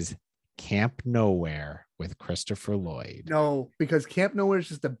 is Camp Nowhere with Christopher Lloyd. No, because Camp Nowhere is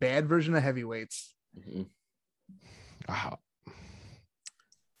just a bad version of Heavyweights. Mm-hmm. Wow.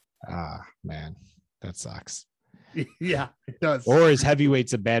 Man, that sucks. Yeah, it does. Or is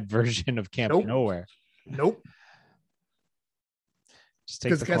Heavyweights a bad version of Camp Nowhere? Nope. Just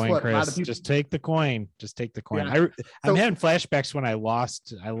take 'Cause the guess coin, what? A lot of Chris. people- Just take the coin. Just take the coin. Yeah. I'm having flashbacks when I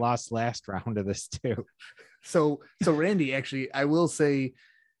lost last round of this too. So Randy, actually, I will say,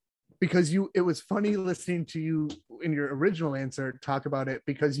 because it was funny listening to you in your original answer talk about it,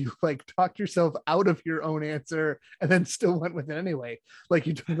 because you like talked yourself out of your own answer and then still went with it anyway. Like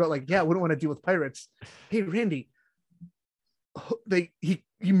you talked about, like, yeah, I wouldn't want to deal with pirates. Hey, Randy, he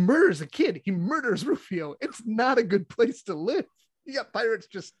murders a kid. He murders Rufio. It's not a good place to live. You got pirates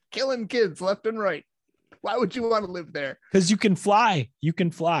just killing kids left and right. Why would you want to live there? Because you can fly. You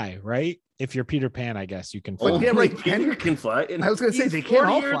can fly, right? If you're Peter Pan, I guess you can fly. But yeah, Only right, Peter can fly. And I was gonna say, he's they can't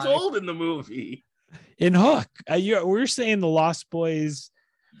 40 all years fly. old in the movie. In Hook, we're saying the Lost Boys.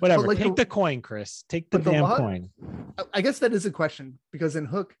 Whatever. like Take the coin, Chris. Take the damn coin. I guess that is a question, because in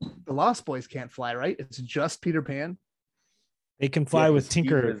Hook, the Lost Boys can't fly, right? It's just Peter Pan. They can fly Yeah, with 'cause he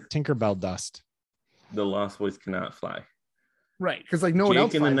was- Tinkerbell dust. The Lost Boys cannot fly. Right, because like no one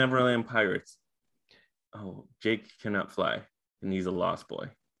else Jake and the flies. Neverland Pirates. Oh, Jake cannot fly, and he's a lost boy.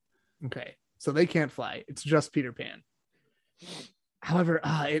 Okay, so they can't fly. It's just Peter Pan. However,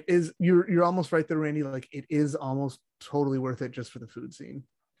 it is, you're almost right there, Randy. Like, it is almost totally worth it just for the food scene.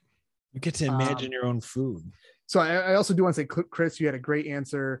 You get to imagine your own food. So I also do want to say, Chris, you had a great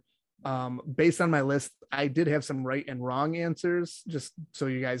answer. Based on my list, I did have some right and wrong answers, just so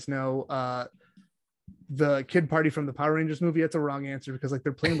you guys know. The kid party from the Power Rangers movie, that's a wrong answer, because like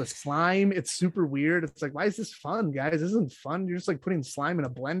they're playing with slime. It's super weird. It's like, why is this fun, guys? This isn't fun. You're just like putting slime in a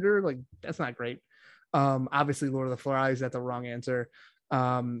blender. Like, that's not great. Obviously Lord of the Flies, that's a wrong answer.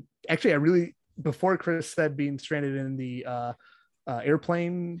 Actually, I really, before Chris said being stranded in the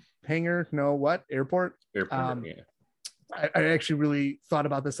airplane hangar, airport. Airport, yeah. I actually really thought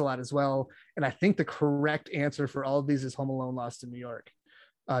about this a lot as well. And I think the correct answer for all of these is Home Alone Lost in New York.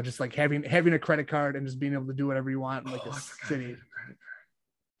 Just like having a credit card and just being able to do whatever you want in like a city.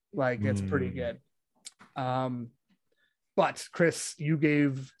 Like, it's pretty good. But Chris, you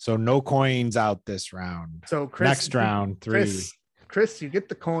gave, So no coins out this round. so Chris, Next round, 3. Chris, you get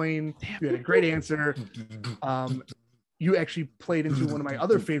the coin. You had a great answer. You actually played into one of my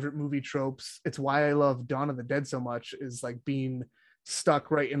other favorite movie tropes. It's why I love Dawn of the Dead so much, is like being stuck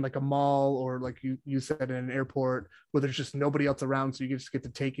right in like a mall, or like you said, in an airport where there's just nobody else around, so you just get to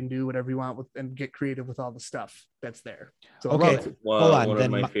take and do whatever you want with, and get creative with all the stuff that's there. So I Okay. love it. Well, Hold on, one then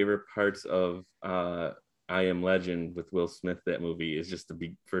of my my- favorite parts of I Am Legend with Will Smith, that movie, is just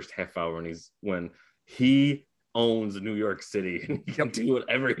the first half hour, and when he owns New York City and he can do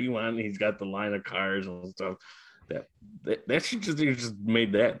whatever he wants. He's got the line of cars and stuff. That should just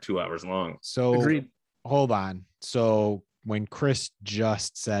made that 2 hours long. So Agreed. hold on. So when Chris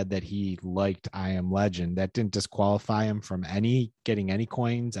just said that he liked I Am Legend, that didn't disqualify him from getting any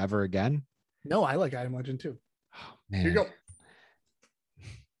coins ever again? No, I like I Am Legend too. Oh, man. Here you go.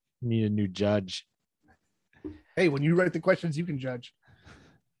 Need a new judge. Hey, when you write the questions, you can judge.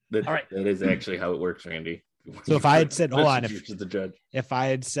 All right. That is actually how it works, Randy. So if I had said, hold on, you're the judge. if I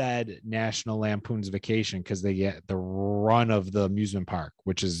had said National Lampoon's Vacation, because they get the run of the amusement park,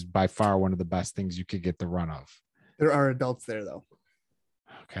 which is by far one of the best things you could get the run of. There are adults there though.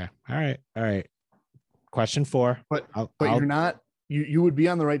 Okay. All right. Question 4. But you're not, you would be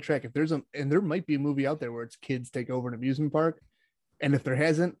on the right track if and there might be a movie out there where it's kids take over an amusement park. And if there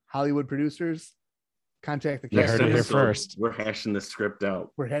hasn't, Hollywood producers, contact the You cast. heard it here So first. We're hashing the script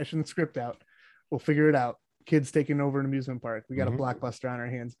out. We're hashing the script out. We'll figure it out. Kids taking over an amusement park. We got Mhm. a blockbuster on our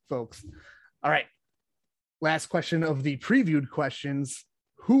hands, folks. All right. Last question of the previewed questions.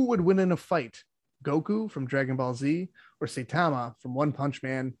 Who would win in a fight? Goku from Dragon Ball Z or Saitama from One Punch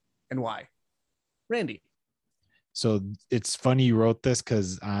Man, and why? Randy. So it's funny you wrote this,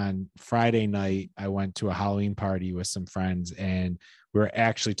 because on Friday night, I went to a Halloween party with some friends, and we were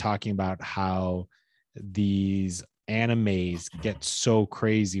actually talking about how these animes get so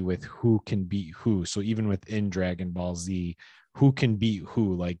crazy with who can beat who. So even within Dragon Ball Z, who can beat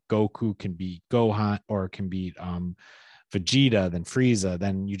who? Like Goku can beat Gohan, or can beat Vegeta, then Frieza.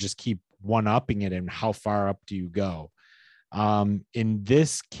 Then you just keep one-upping it, and how far up do you go? In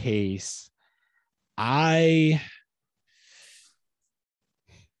this case, I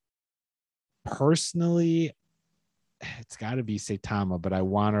personally, it's got to be Saitama, but I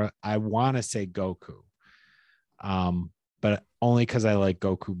want to say Goku, but only because I like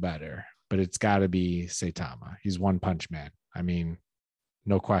Goku better. But it's got to be Saitama. He's One Punch Man. I mean,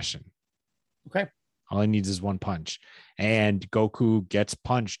 no question. Okay. All he needs is one punch, and Goku gets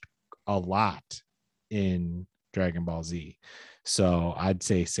punched a lot in Dragon Ball Z. So I'd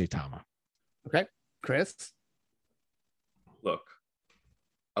say Saitama. Okay. Chris. Look,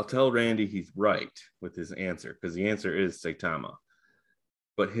 I'll tell Randy he's right with his answer, because the answer is Saitama.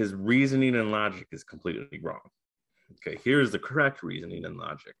 but his reasoning and logic is completely wrong. Okay, here's the correct reasoning and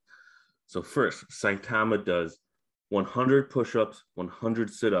logic. So first, Saitama does 100 push-ups, 100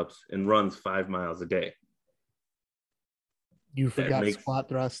 sit-ups, and runs 5 miles a day. You forgot squat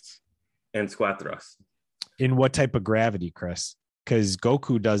thrusts. And squat thrusts. In what type of gravity, Chris? Because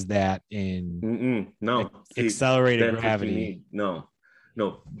Goku does that in accelerated gravity. No.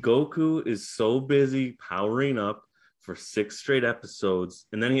 Goku is so busy powering up for 6 straight episodes,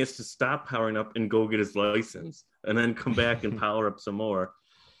 and then he has to stop powering up and go get his license, and then come back and power up some more.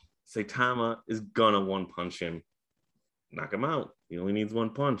 Saitama is gonna one punch him, knock him out. He only needs one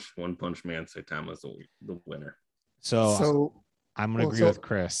punch. One punch man. Saitama's the winner. So I'm gonna agree with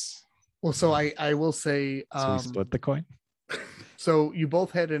Chris. Well, so I will say, so we split the coin. So you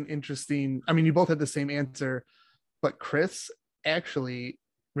both had you both had the same answer, but Chris, actually,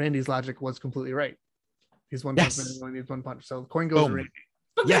 Randy's logic was completely right. He's one punch man, he only needs one punch. So the coin goes to Randy.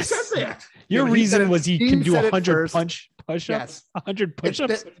 Yes. Your reason was he can do 100 push-ups. Yes. 100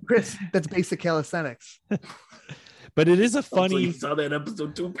 push-ups. Chris, that's basic calisthenics. But it is a funny. You saw that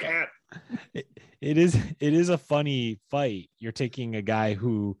episode too, Pat. It is a funny fight. You're taking a guy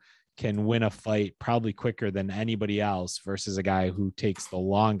who can win a fight probably quicker than anybody else versus a guy who takes the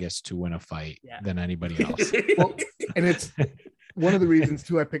longest to win a fight than anybody else. Well, and it's one of the reasons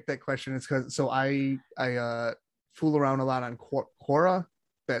too I picked that question is because I fool around a lot on Quora,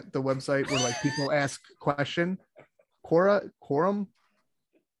 that the website where like people ask question. Quorum?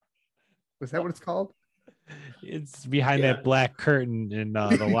 Was that what it's called? It's behind that black curtain in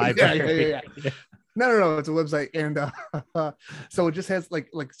the library. Yeah. No. It's a website, and so it just has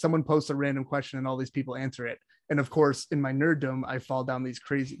like someone posts a random question and all these people answer it. And of course, in my nerddom, I fall down these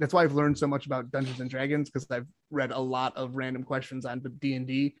crazy. That's why I've learned so much about Dungeons and Dragons, because I've read a lot of random questions on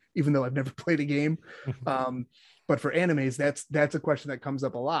D&D, even though I've never played a game. But for animes, that's a question that comes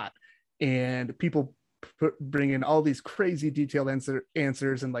up a lot, and people bring in all these crazy detailed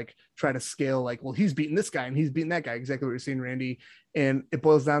answers and like try to scale like, well, he's beating this guy and he's beating that guy. Exactly what you're saying, Randy. And it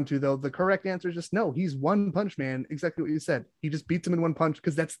boils down to, though, the correct answer is just no, he's one punch man. Exactly what you said. He just beats him in one punch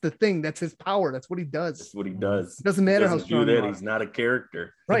because that's the thing. That's his power. That's what he does. That's what he does. It doesn't matter how strong he is. He's not a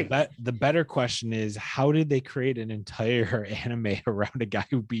character. Right. The better question is, how did they create an entire anime around a guy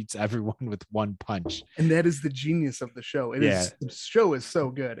who beats everyone with one punch? And that is the genius of the show. The show is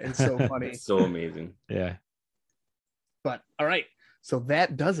so good and so funny. It's so amazing. Yeah. But all right. So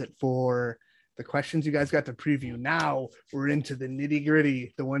that does it for the questions you guys got to preview. Now we're into the nitty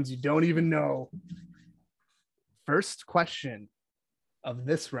gritty, the ones you don't even know. First question of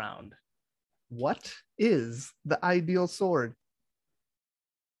this round. What is the ideal sword?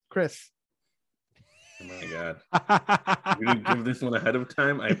 Chris. Oh my God. We didn't give this one ahead of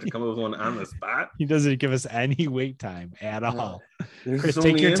time. I have to come up with one on the spot. He doesn't give us any wait time at all. Chris, so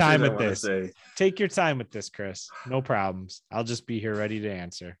take your time I with this. Say. Take your time with this, Chris. No problems. I'll just be here ready to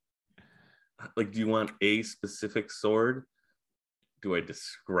answer. Like, do you want a specific sword? Do I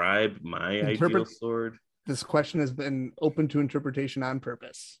describe my ideal sword? This question has been open to interpretation on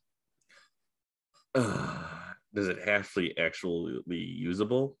purpose. Does it have to be actually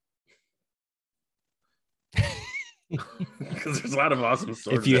usable? Because there's a lot of awesome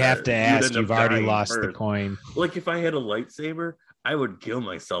swords. If you have to ask, you've already lost the coin. Like, if I had a lightsaber, I would kill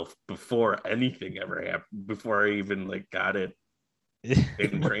myself before anything ever happened, before I even got it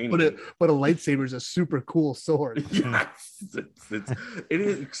in training. But a lightsaber is a super cool sword. Yes, it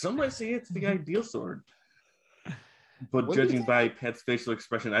is. Some might say it's the ideal sword, but judging by Pat's facial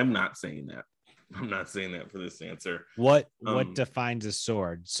expression, I'm not saying that. I'm not saying that for this answer. What defines a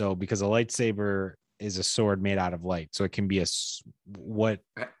sword? So, because a lightsaber is a sword made out of light, so it can be what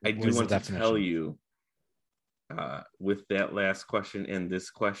I do want to tell you. With that last question and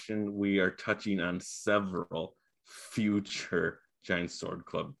this question, we are touching on several future Giant Sword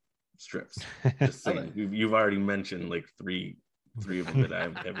Club strips. Just saying, you've already mentioned three of them that I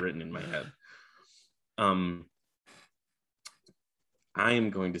have written in my head. I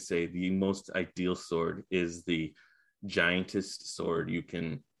am going to say the most ideal sword is the giantest sword you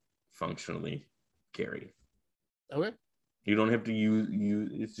can functionally carry. Okay. You don't have to use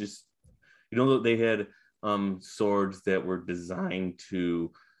it's just, they had swords that were designed to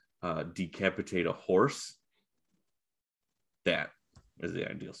decapitate a horse. That is the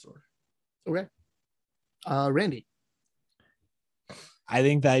ideal sword. Okay. Randy. I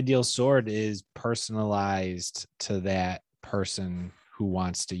think the ideal sword is personalized to that person who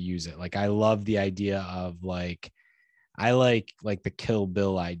wants to use it. I love the idea of I like the Kill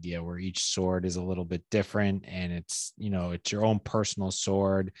Bill idea where each sword is a little bit different and it's, it's your own personal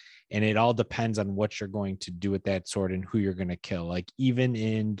sword and it all depends on what you're going to do with that sword and who you're going to kill. Like even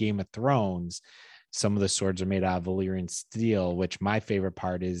in Game of Thrones, some of the swords are made out of Valyrian steel, which my favorite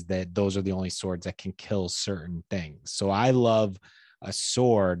part is that those are the only swords that can kill certain things. So I love a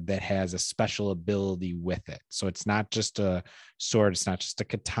sword that has a special ability with it. So it's not just a sword. It's not just a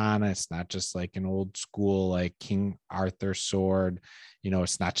katana. It's not just like an old school, like King Arthur sword.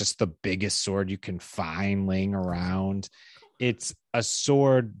 It's not just the biggest sword you can find laying around. It's a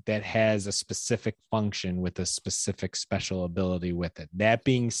sword that has a specific function with a specific special ability with it. That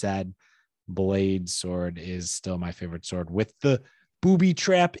being said, blade sword is still my favorite sword with the booby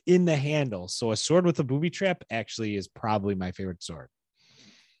trap in the handle. So a sword with a booby trap actually is probably my favorite sword.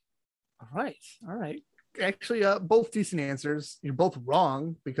 All right. Actually, both decent answers. You're both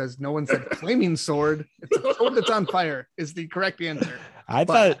wrong because no one said flaming sword. It's a sword that's on fire is the correct answer. I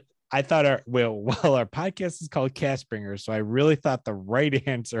thought our podcast is called Castbringer, so I really thought the right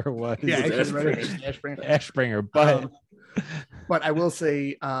answer was Ashbringer. But I will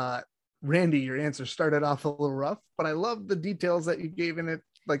say, Randy, your answer started off a little rough, but I love the details that you gave in it,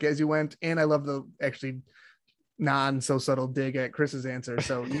 like as you went, and I love the actually so subtle dig at Chris's answer.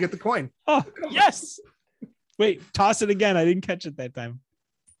 So you get the coin. Oh, yes. Wait, toss it again. I didn't catch it that time.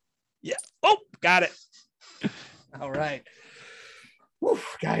 Yeah. Oh, got it. All right. Woo,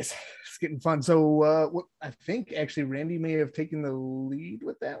 guys, it's getting fun. So I think actually Randy may have taken the lead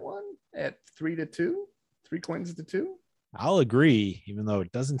with that one at 3-2, 3 coins to 2. I'll agree, even though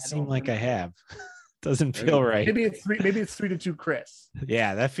it doesn't seem like I have. Doesn't feel right. Maybe it's 3-2, Chris.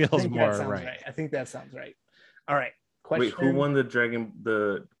 Yeah, that feels more right. I think that sounds right. All right. Question. Wait, who won the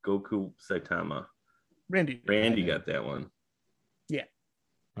Goku Saitama? Randy got that one. Yeah.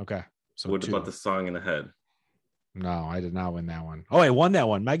 Okay. So what about the song in the head? No, I did not win that one. Oh, I won that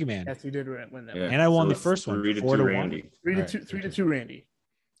one. Mega Man. Yes, you did win that one. And I won the first one. 3-2, Randy. 3-2, Randy.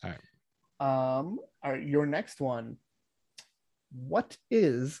 All right. All right. Your next one. What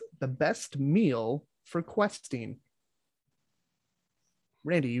is the best meal for questing?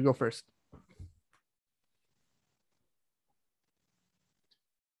 Randy, you go first.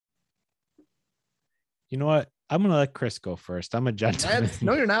 You know what? I'm going to let Chris go first. I'm a gentleman.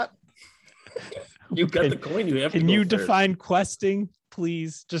 No, you're not. You got the coin. You have to. Can you define questing,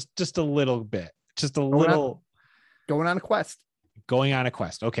 please? Just a little bit. Just a little. Going on a quest. Going on a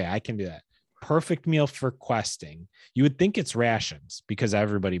quest. Okay, I can do that. Perfect meal for questing. You would think it's rations because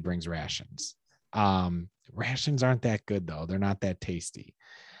everybody brings rations. Rations aren't that good though. They're not that tasty.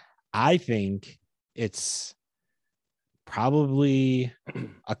 I think it's probably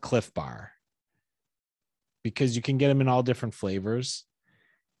a Cliff Bar because you can get them in all different flavors.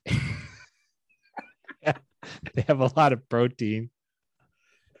 They have a lot of protein.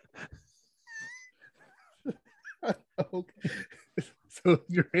 Okay. So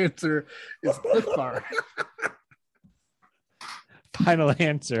your answer is Cliff Bar. Final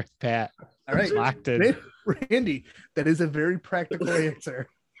answer, Pat. All right. Locked in. Randy, that is a very practical answer.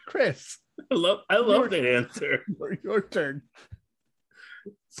 Chris. I love that answer. Your turn.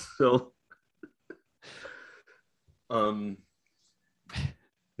 So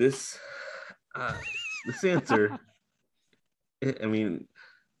this answer, I mean,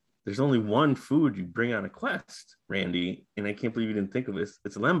 there's only one food you bring on a quest, Randy, and I can't believe you didn't think of this.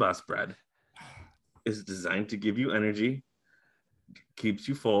 It's lembas bread. It's designed to give you energy, keeps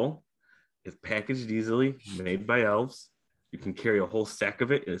you full. It's packaged easily, made by elves. You can carry a whole sack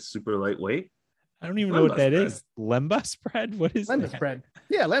of it. It's super lightweight. I don't even know what that is. Lembas bread? What is lembas that? bread?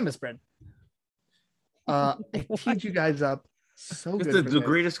 Yeah, lembas bread. I teed you guys up so it's good. The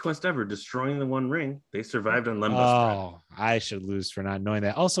greatest quest ever, destroying the One Ring. They survived on lembas bread. Oh, I should lose for not knowing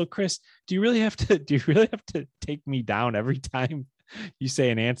that. Also, Chris, do you really have to take me down every time you say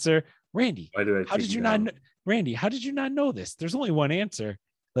an answer? Randy, how did you not know this? There's only one answer.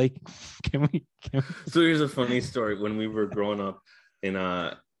 Like, can we? So here's a funny story. When we were growing up in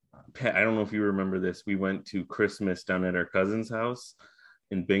Pat, I don't know if you remember this. We went to Christmas down at our cousin's house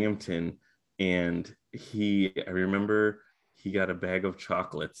in Binghamton, and I remember he got a bag of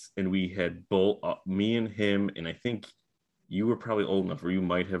chocolates, and we had me and him, and I think you were probably old enough, or you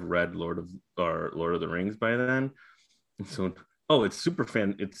might have read Lord of the Rings by then. And so, it's super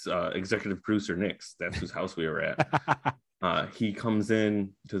fan. It's executive producer Nick's. That's whose house we were at. He comes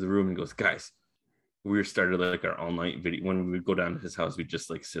in to the room and goes, "Guys, we started like our all night video. When we would go down to his house, we'd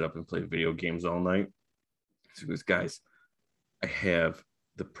just like sit up and play video games all night." So he goes, "Guys, I have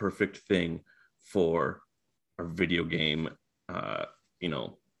the perfect thing for our video game,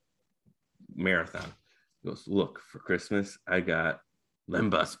 marathon. He goes, look, for Christmas, I got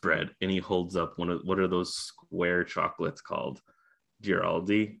lembas bread. And he holds up what are those square chocolates called?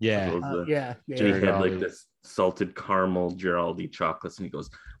 Giraldi. Yeah. Yeah. And he had like Giraldi. this salted caramel Giraldi chocolates. And he goes,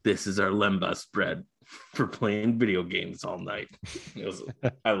 this is our lembas bread for playing video games all night.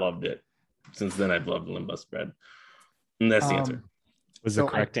 I loved it. Since then, I've loved lembas bread. And that's the answer. Was the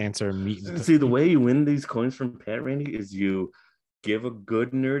correct answer meat and See, the way you win these coins from Pat, Randy, is you give a good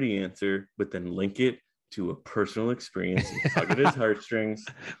nerdy answer, but then link it to a personal experience and tug at his heartstrings.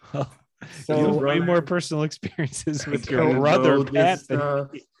 Well, So- you have way more personal experiences with I your know brother, this, Pat.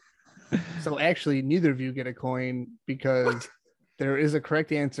 So actually, neither of you get a coin because there is a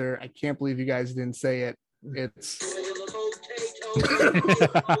correct answer. I can't believe you guys didn't say it. It's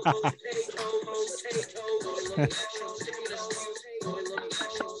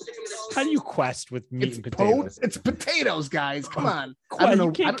How do you quest with meat it's and potatoes? it's potatoes, guys. Come on. I Quest, don't know. you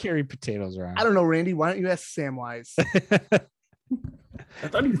I can't don't, carry potatoes around. I don't know, Randy. Why don't you ask Samwise? I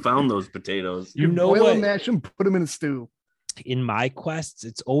thought you found those potatoes. You know Boil what? them, mash them, put them in a stew. In my quests,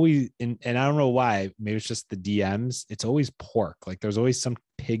 it's always and I don't know why. Maybe it's just the DMs. It's always pork. Like there's always some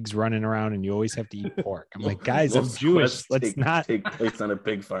pigs running around, and you always have to eat pork. I'm like, guys, I'm Those Jewish. quests Let's not. take place on a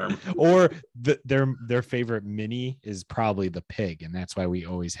pig farm. Or their favorite mini is probably the pig, and that's why we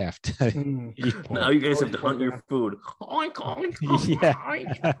always have to Mm. eat Now pork. you guys have to hunt your food. Oink, oink, oink.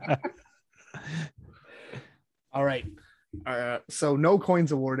 Yeah. All right. So no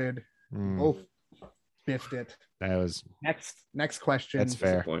coins awarded. Mm, Both biffed it. that was Next question. that's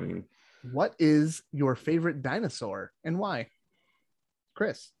fair. Disappointing. What is your favorite dinosaur and why?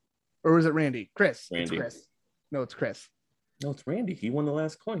 Chris. Or was it Randy? Chris. It's Randy. Chris. No, it's Chris. No, it's Randy. He won the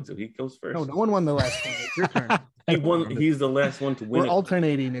last coin, so he goes first. No one won the last one. It's your turn. He won. He's the last one to win. We're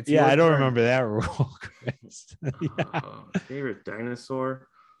alternating. It's Yeah, your I don't turn. remember that rule, Chris. Favorite dinosaur.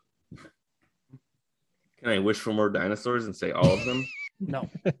 Can I wish for more dinosaurs and say all of them? No.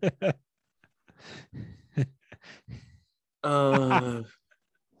 I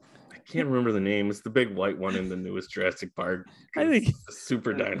can't remember the name. It's the big white one in the newest Jurassic Park. I think- It's a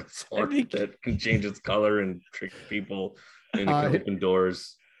super dinosaur that can change its color and trick people and it can open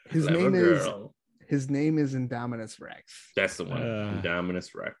doors. His Clever name is girl. Indominus Rex. That's the one. Uh.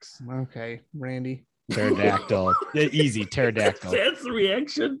 Indominus Rex. Okay, Randy. Pterodactyl. Yeah, easy, pterodactyl. That's the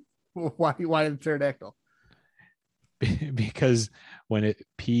reaction. Why the pterodactyl? Because when it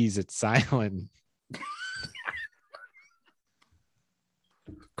pees, it's silent.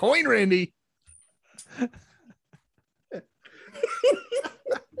 Coin, Randy.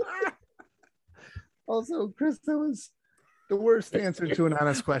 Also, Chris, that was the worst answer to an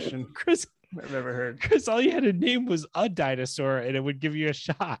honest question Chris, I've ever heard. all you had to name was a dinosaur, and it would give you a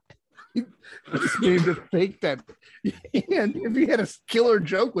shot. Just named a fake that. And if you had a killer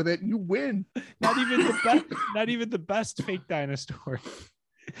joke with it, you win. Not even the best. Not even the best fake dinosaur.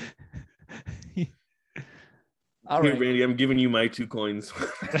 All Here, right. Randy, I'm giving you my 2 coins.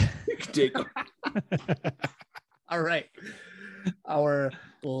 You can take them. All right. Our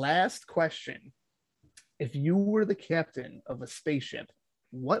last question. If you were the captain of a spaceship,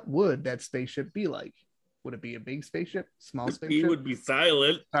 what would that spaceship be like? Would it be a big spaceship? Small He spaceship? would be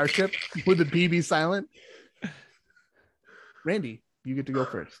silent. Starship? Would the B be silent? Randy, you get to go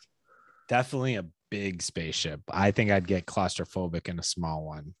first. Definitely a big spaceship. I think I'd get claustrophobic in a small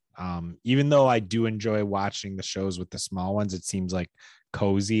one. Even though I do enjoy watching the shows with the small ones, it seems like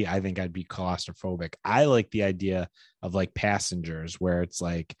cozy. I think I'd be claustrophobic. I like the idea of like Passengers, where it's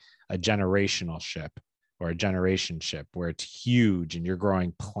like a generational ship or a generation ship where it's huge and you're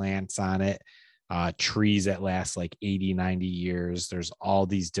growing plants on it, trees that last like 80, 90 years. There's all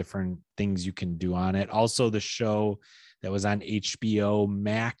these different things you can do on it. Also, the show that was on HBO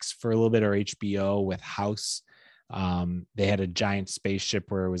Max for a little bit, or HBO with House. They had a giant spaceship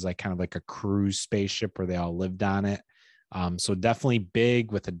where it was like kind of like a cruise spaceship where they all lived on it. So definitely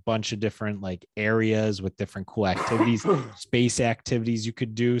big with a bunch of different like areas with different cool activities, space activities you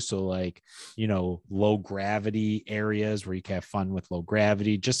could do. So like, low gravity areas where you can have fun with low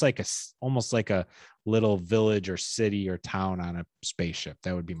gravity, just like almost like a little village or city or town on a spaceship.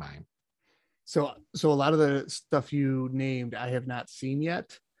 That would be mine. So a lot of the stuff you named, I have not seen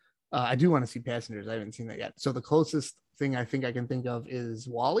yet. I do want to see Passengers. I haven't seen that yet. So the closest thing I think I can think of is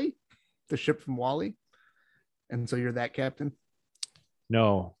Wall-E, the ship from Wall-E. And so you're that captain?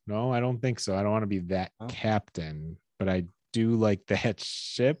 No, I don't think so. I don't want to be that captain, but I do like that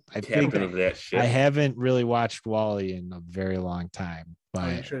ship. I think Captain of that ship. I haven't really watched Wall-E in a very long time,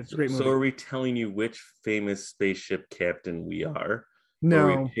 but Sure, it's a great movie. So are we telling you which famous spaceship captain we are? Or are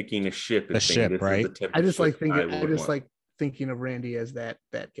No, we picking a ship? And The saying ship, this is right? the type I of just like ship thinking. I I would just want? like thinking of Randy as that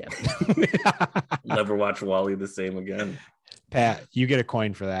captain. Never watch Wally the same again. Pat, you get a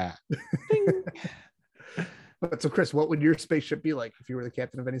coin for that. But so, Chris, what would your spaceship be like if you were the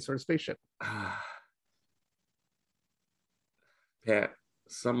captain of any sort of spaceship? Pat,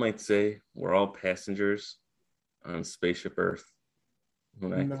 some might say we're all passengers on Spaceship Earth.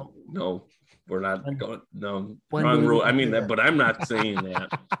 No, we're not going. No, wrong rule. I mean that, but I'm not saying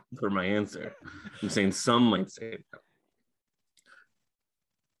that for my answer. I'm saying some might say that.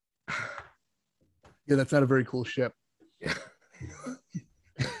 Yeah, that's not a very cool ship. You've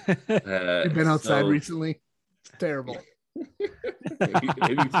been outside recently? It's terrible. Have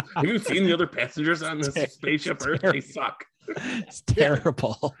you seen the other passengers on this Spaceship Earth? They suck. It's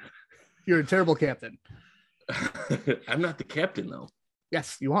terrible. You're a terrible captain. I'm not the captain, though.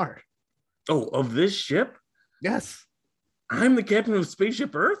 Yes, you are. Oh, of this ship? Yes. I'm the captain of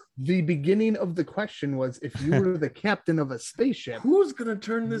Spaceship Earth? The beginning of the question was if you were the captain of a spaceship. Who's going to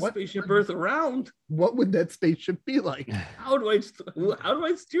turn this Spaceship Earth around? What would that spaceship be like? How do I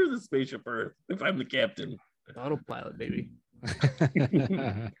steer the Spaceship Earth if I'm the captain? Autopilot, baby.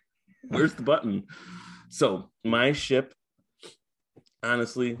 Where's the button? So my ship,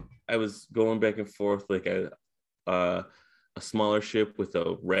 honestly, I was going back and forth like a smaller ship with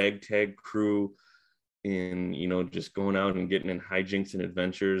a ragtag crew in, just going out and getting in hijinks and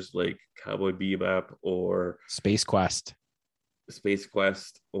adventures like Cowboy Bebop or Space Quest,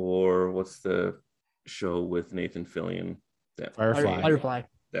 or what's the show with Nathan Fillion? That Firefly.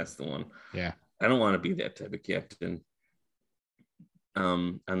 That's the one. Yeah. I don't want to be that type of captain.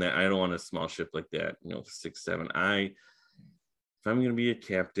 And that I don't want a small ship like that, 6, 7. If I'm going to be a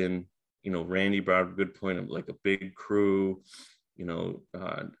captain, Randy brought up a good point of like a big crew,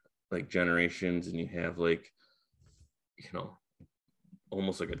 like Generations, and you have like,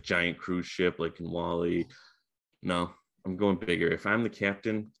 almost like a giant cruise ship like in Wally. No, I'm going bigger. If I'm the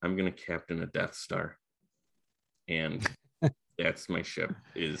captain, I'm going to captain a Death Star. And that's my ship,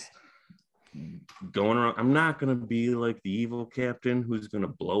 is going around. I'm not going to be like the evil captain who's going to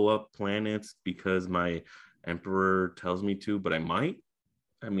blow up planets because my emperor tells me to, but I might.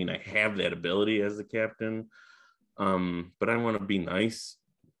 I mean, I have that ability as the captain, but I want to be nice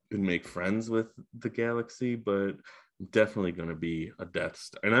and make friends with the galaxy, but I'm definitely going to be a Death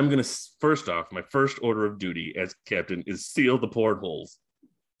Star. And I'm going to, first off, my first order of duty as captain is seal the portholes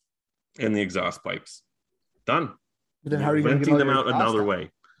and the exhaust pipes. Done. But then how are you venting them out another way?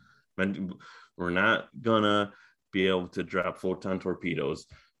 We're not going to be able to drop photon torpedoes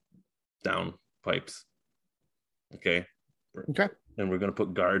down pipes. Okay. And we're going to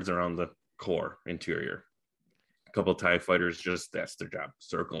put guards around the core interior. A couple of TIE fighters, that's their job,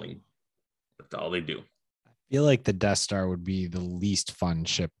 circling. That's all they do. I feel like the Death Star would be the least fun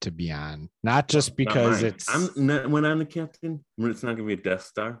ship to be on. Not just because when I'm the captain, it's not going to be a Death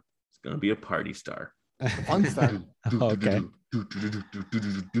Star. It's going to be a Party Star. Fun star. Okay.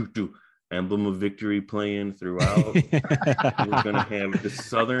 Emblem of Victory playing throughout. We're going to have the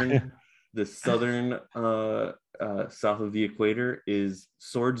southern south of the equator is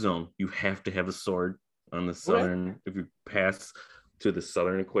sword zone. You have to have a sword on the southern. If you pass to the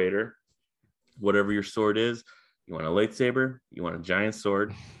southern equator, whatever your sword is, you want a lightsaber, you want a giant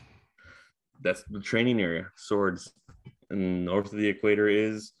sword. That's the training area. Swords. And north of the equator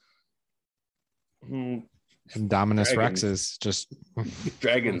is Indominus Rexes, just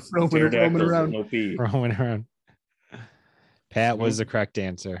dragons, roaming around. Roaming around. Pat was the correct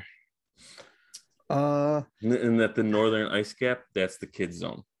answer. And that the northern ice cap, that's the kids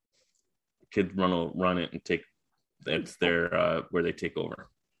zone. Kids run it and take. That's their where they take over.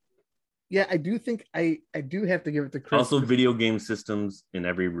 Yeah, I do think I do have to give it to Chris. Also, video game systems in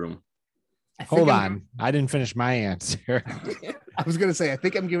every room. Hold on, I didn't finish my answer. I was gonna say I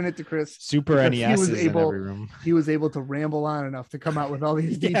think I'm giving it to Chris. Super NES in every room. He was able to ramble on enough to come out with all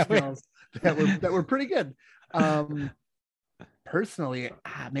these details that were pretty good. Personally,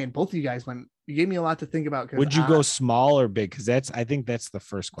 man, both of you guys you gave me a lot to think about. Would you go small or big? Because I think that's the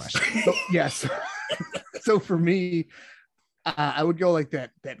first question. Yes. So for me, I would go like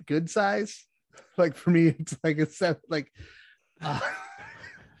that good size. Like for me, it's like a set, like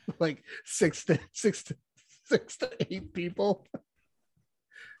 6 to 8 people.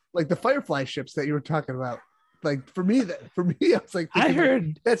 Like the Firefly ships that you were talking about. Like for me, I was like, I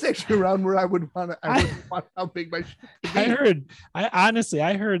heard that's actually around where I would want how big my ship could be.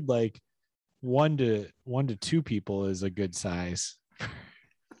 I heard like 1 to 2 people is a good size.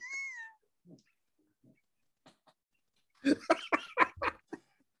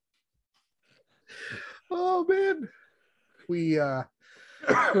 Oh man, we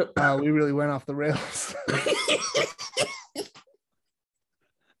really went off the rails.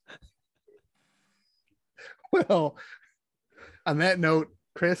 So on that note,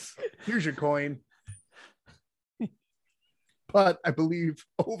 Chris, here's your coin. But I believe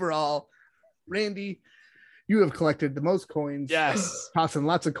overall, Randy, you have collected the most coins. Yes. Tossing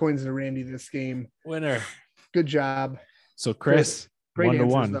lots of coins to Randy this game. Winner. Good job. So Chris, great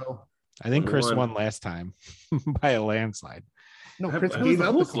answers, 1-1. though. I think Chris won last time by a landslide. No, Chris I gave was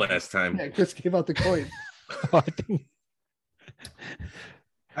out the hook the last time. Yeah, Chris gave out the coin. I think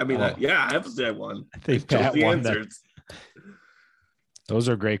I mean, I obviously I won. I think Chose Pat the won that. answers. Those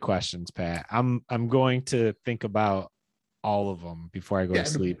are great questions, Pat. I'm going to think about all of them before I go to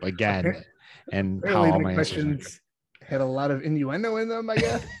sleep again, and how all my questions had a lot of innuendo in them, I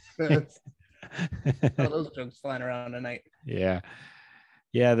guess. All those jokes flying around tonight. Yeah.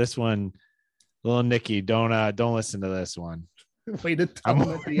 This one, little Nicky, don't listen to this one. Way to tell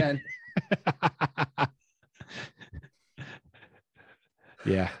them at the end.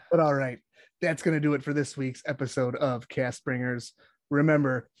 Yeah. But all right, that's going to do it for this week's episode of Cast Bringers.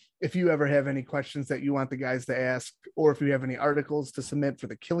 Remember, if you ever have any questions that you want the guys to ask, or if you have any articles to submit for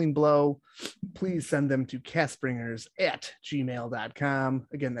the Killing Blow, please send them to castbringers@gmail.com.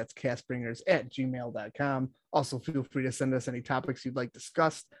 Again, that's castbringers@gmail.com. Also, feel free to send us any topics you'd like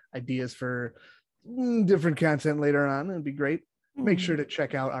discussed, ideas for different content later on. It'd be great. Make sure to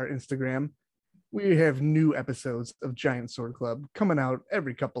check out our Instagram. We have new episodes of Giant Sword Club coming out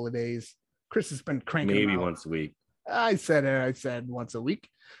every couple of days. Chris has been cranking Maybe them out. once a week. I said once a week.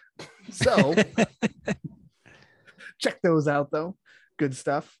 So check those out, though. Good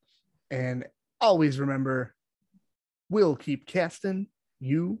stuff. And always remember, we'll keep casting.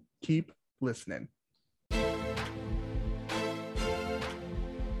 You keep listening.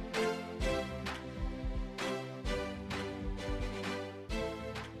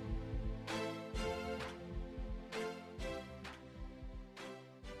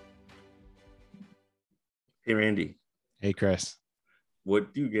 Hey, Randy. Hey, Chris.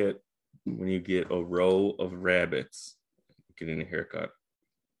 What do you get when you get a row of rabbits getting a haircut?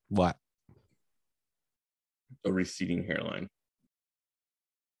 What? A receding hairline.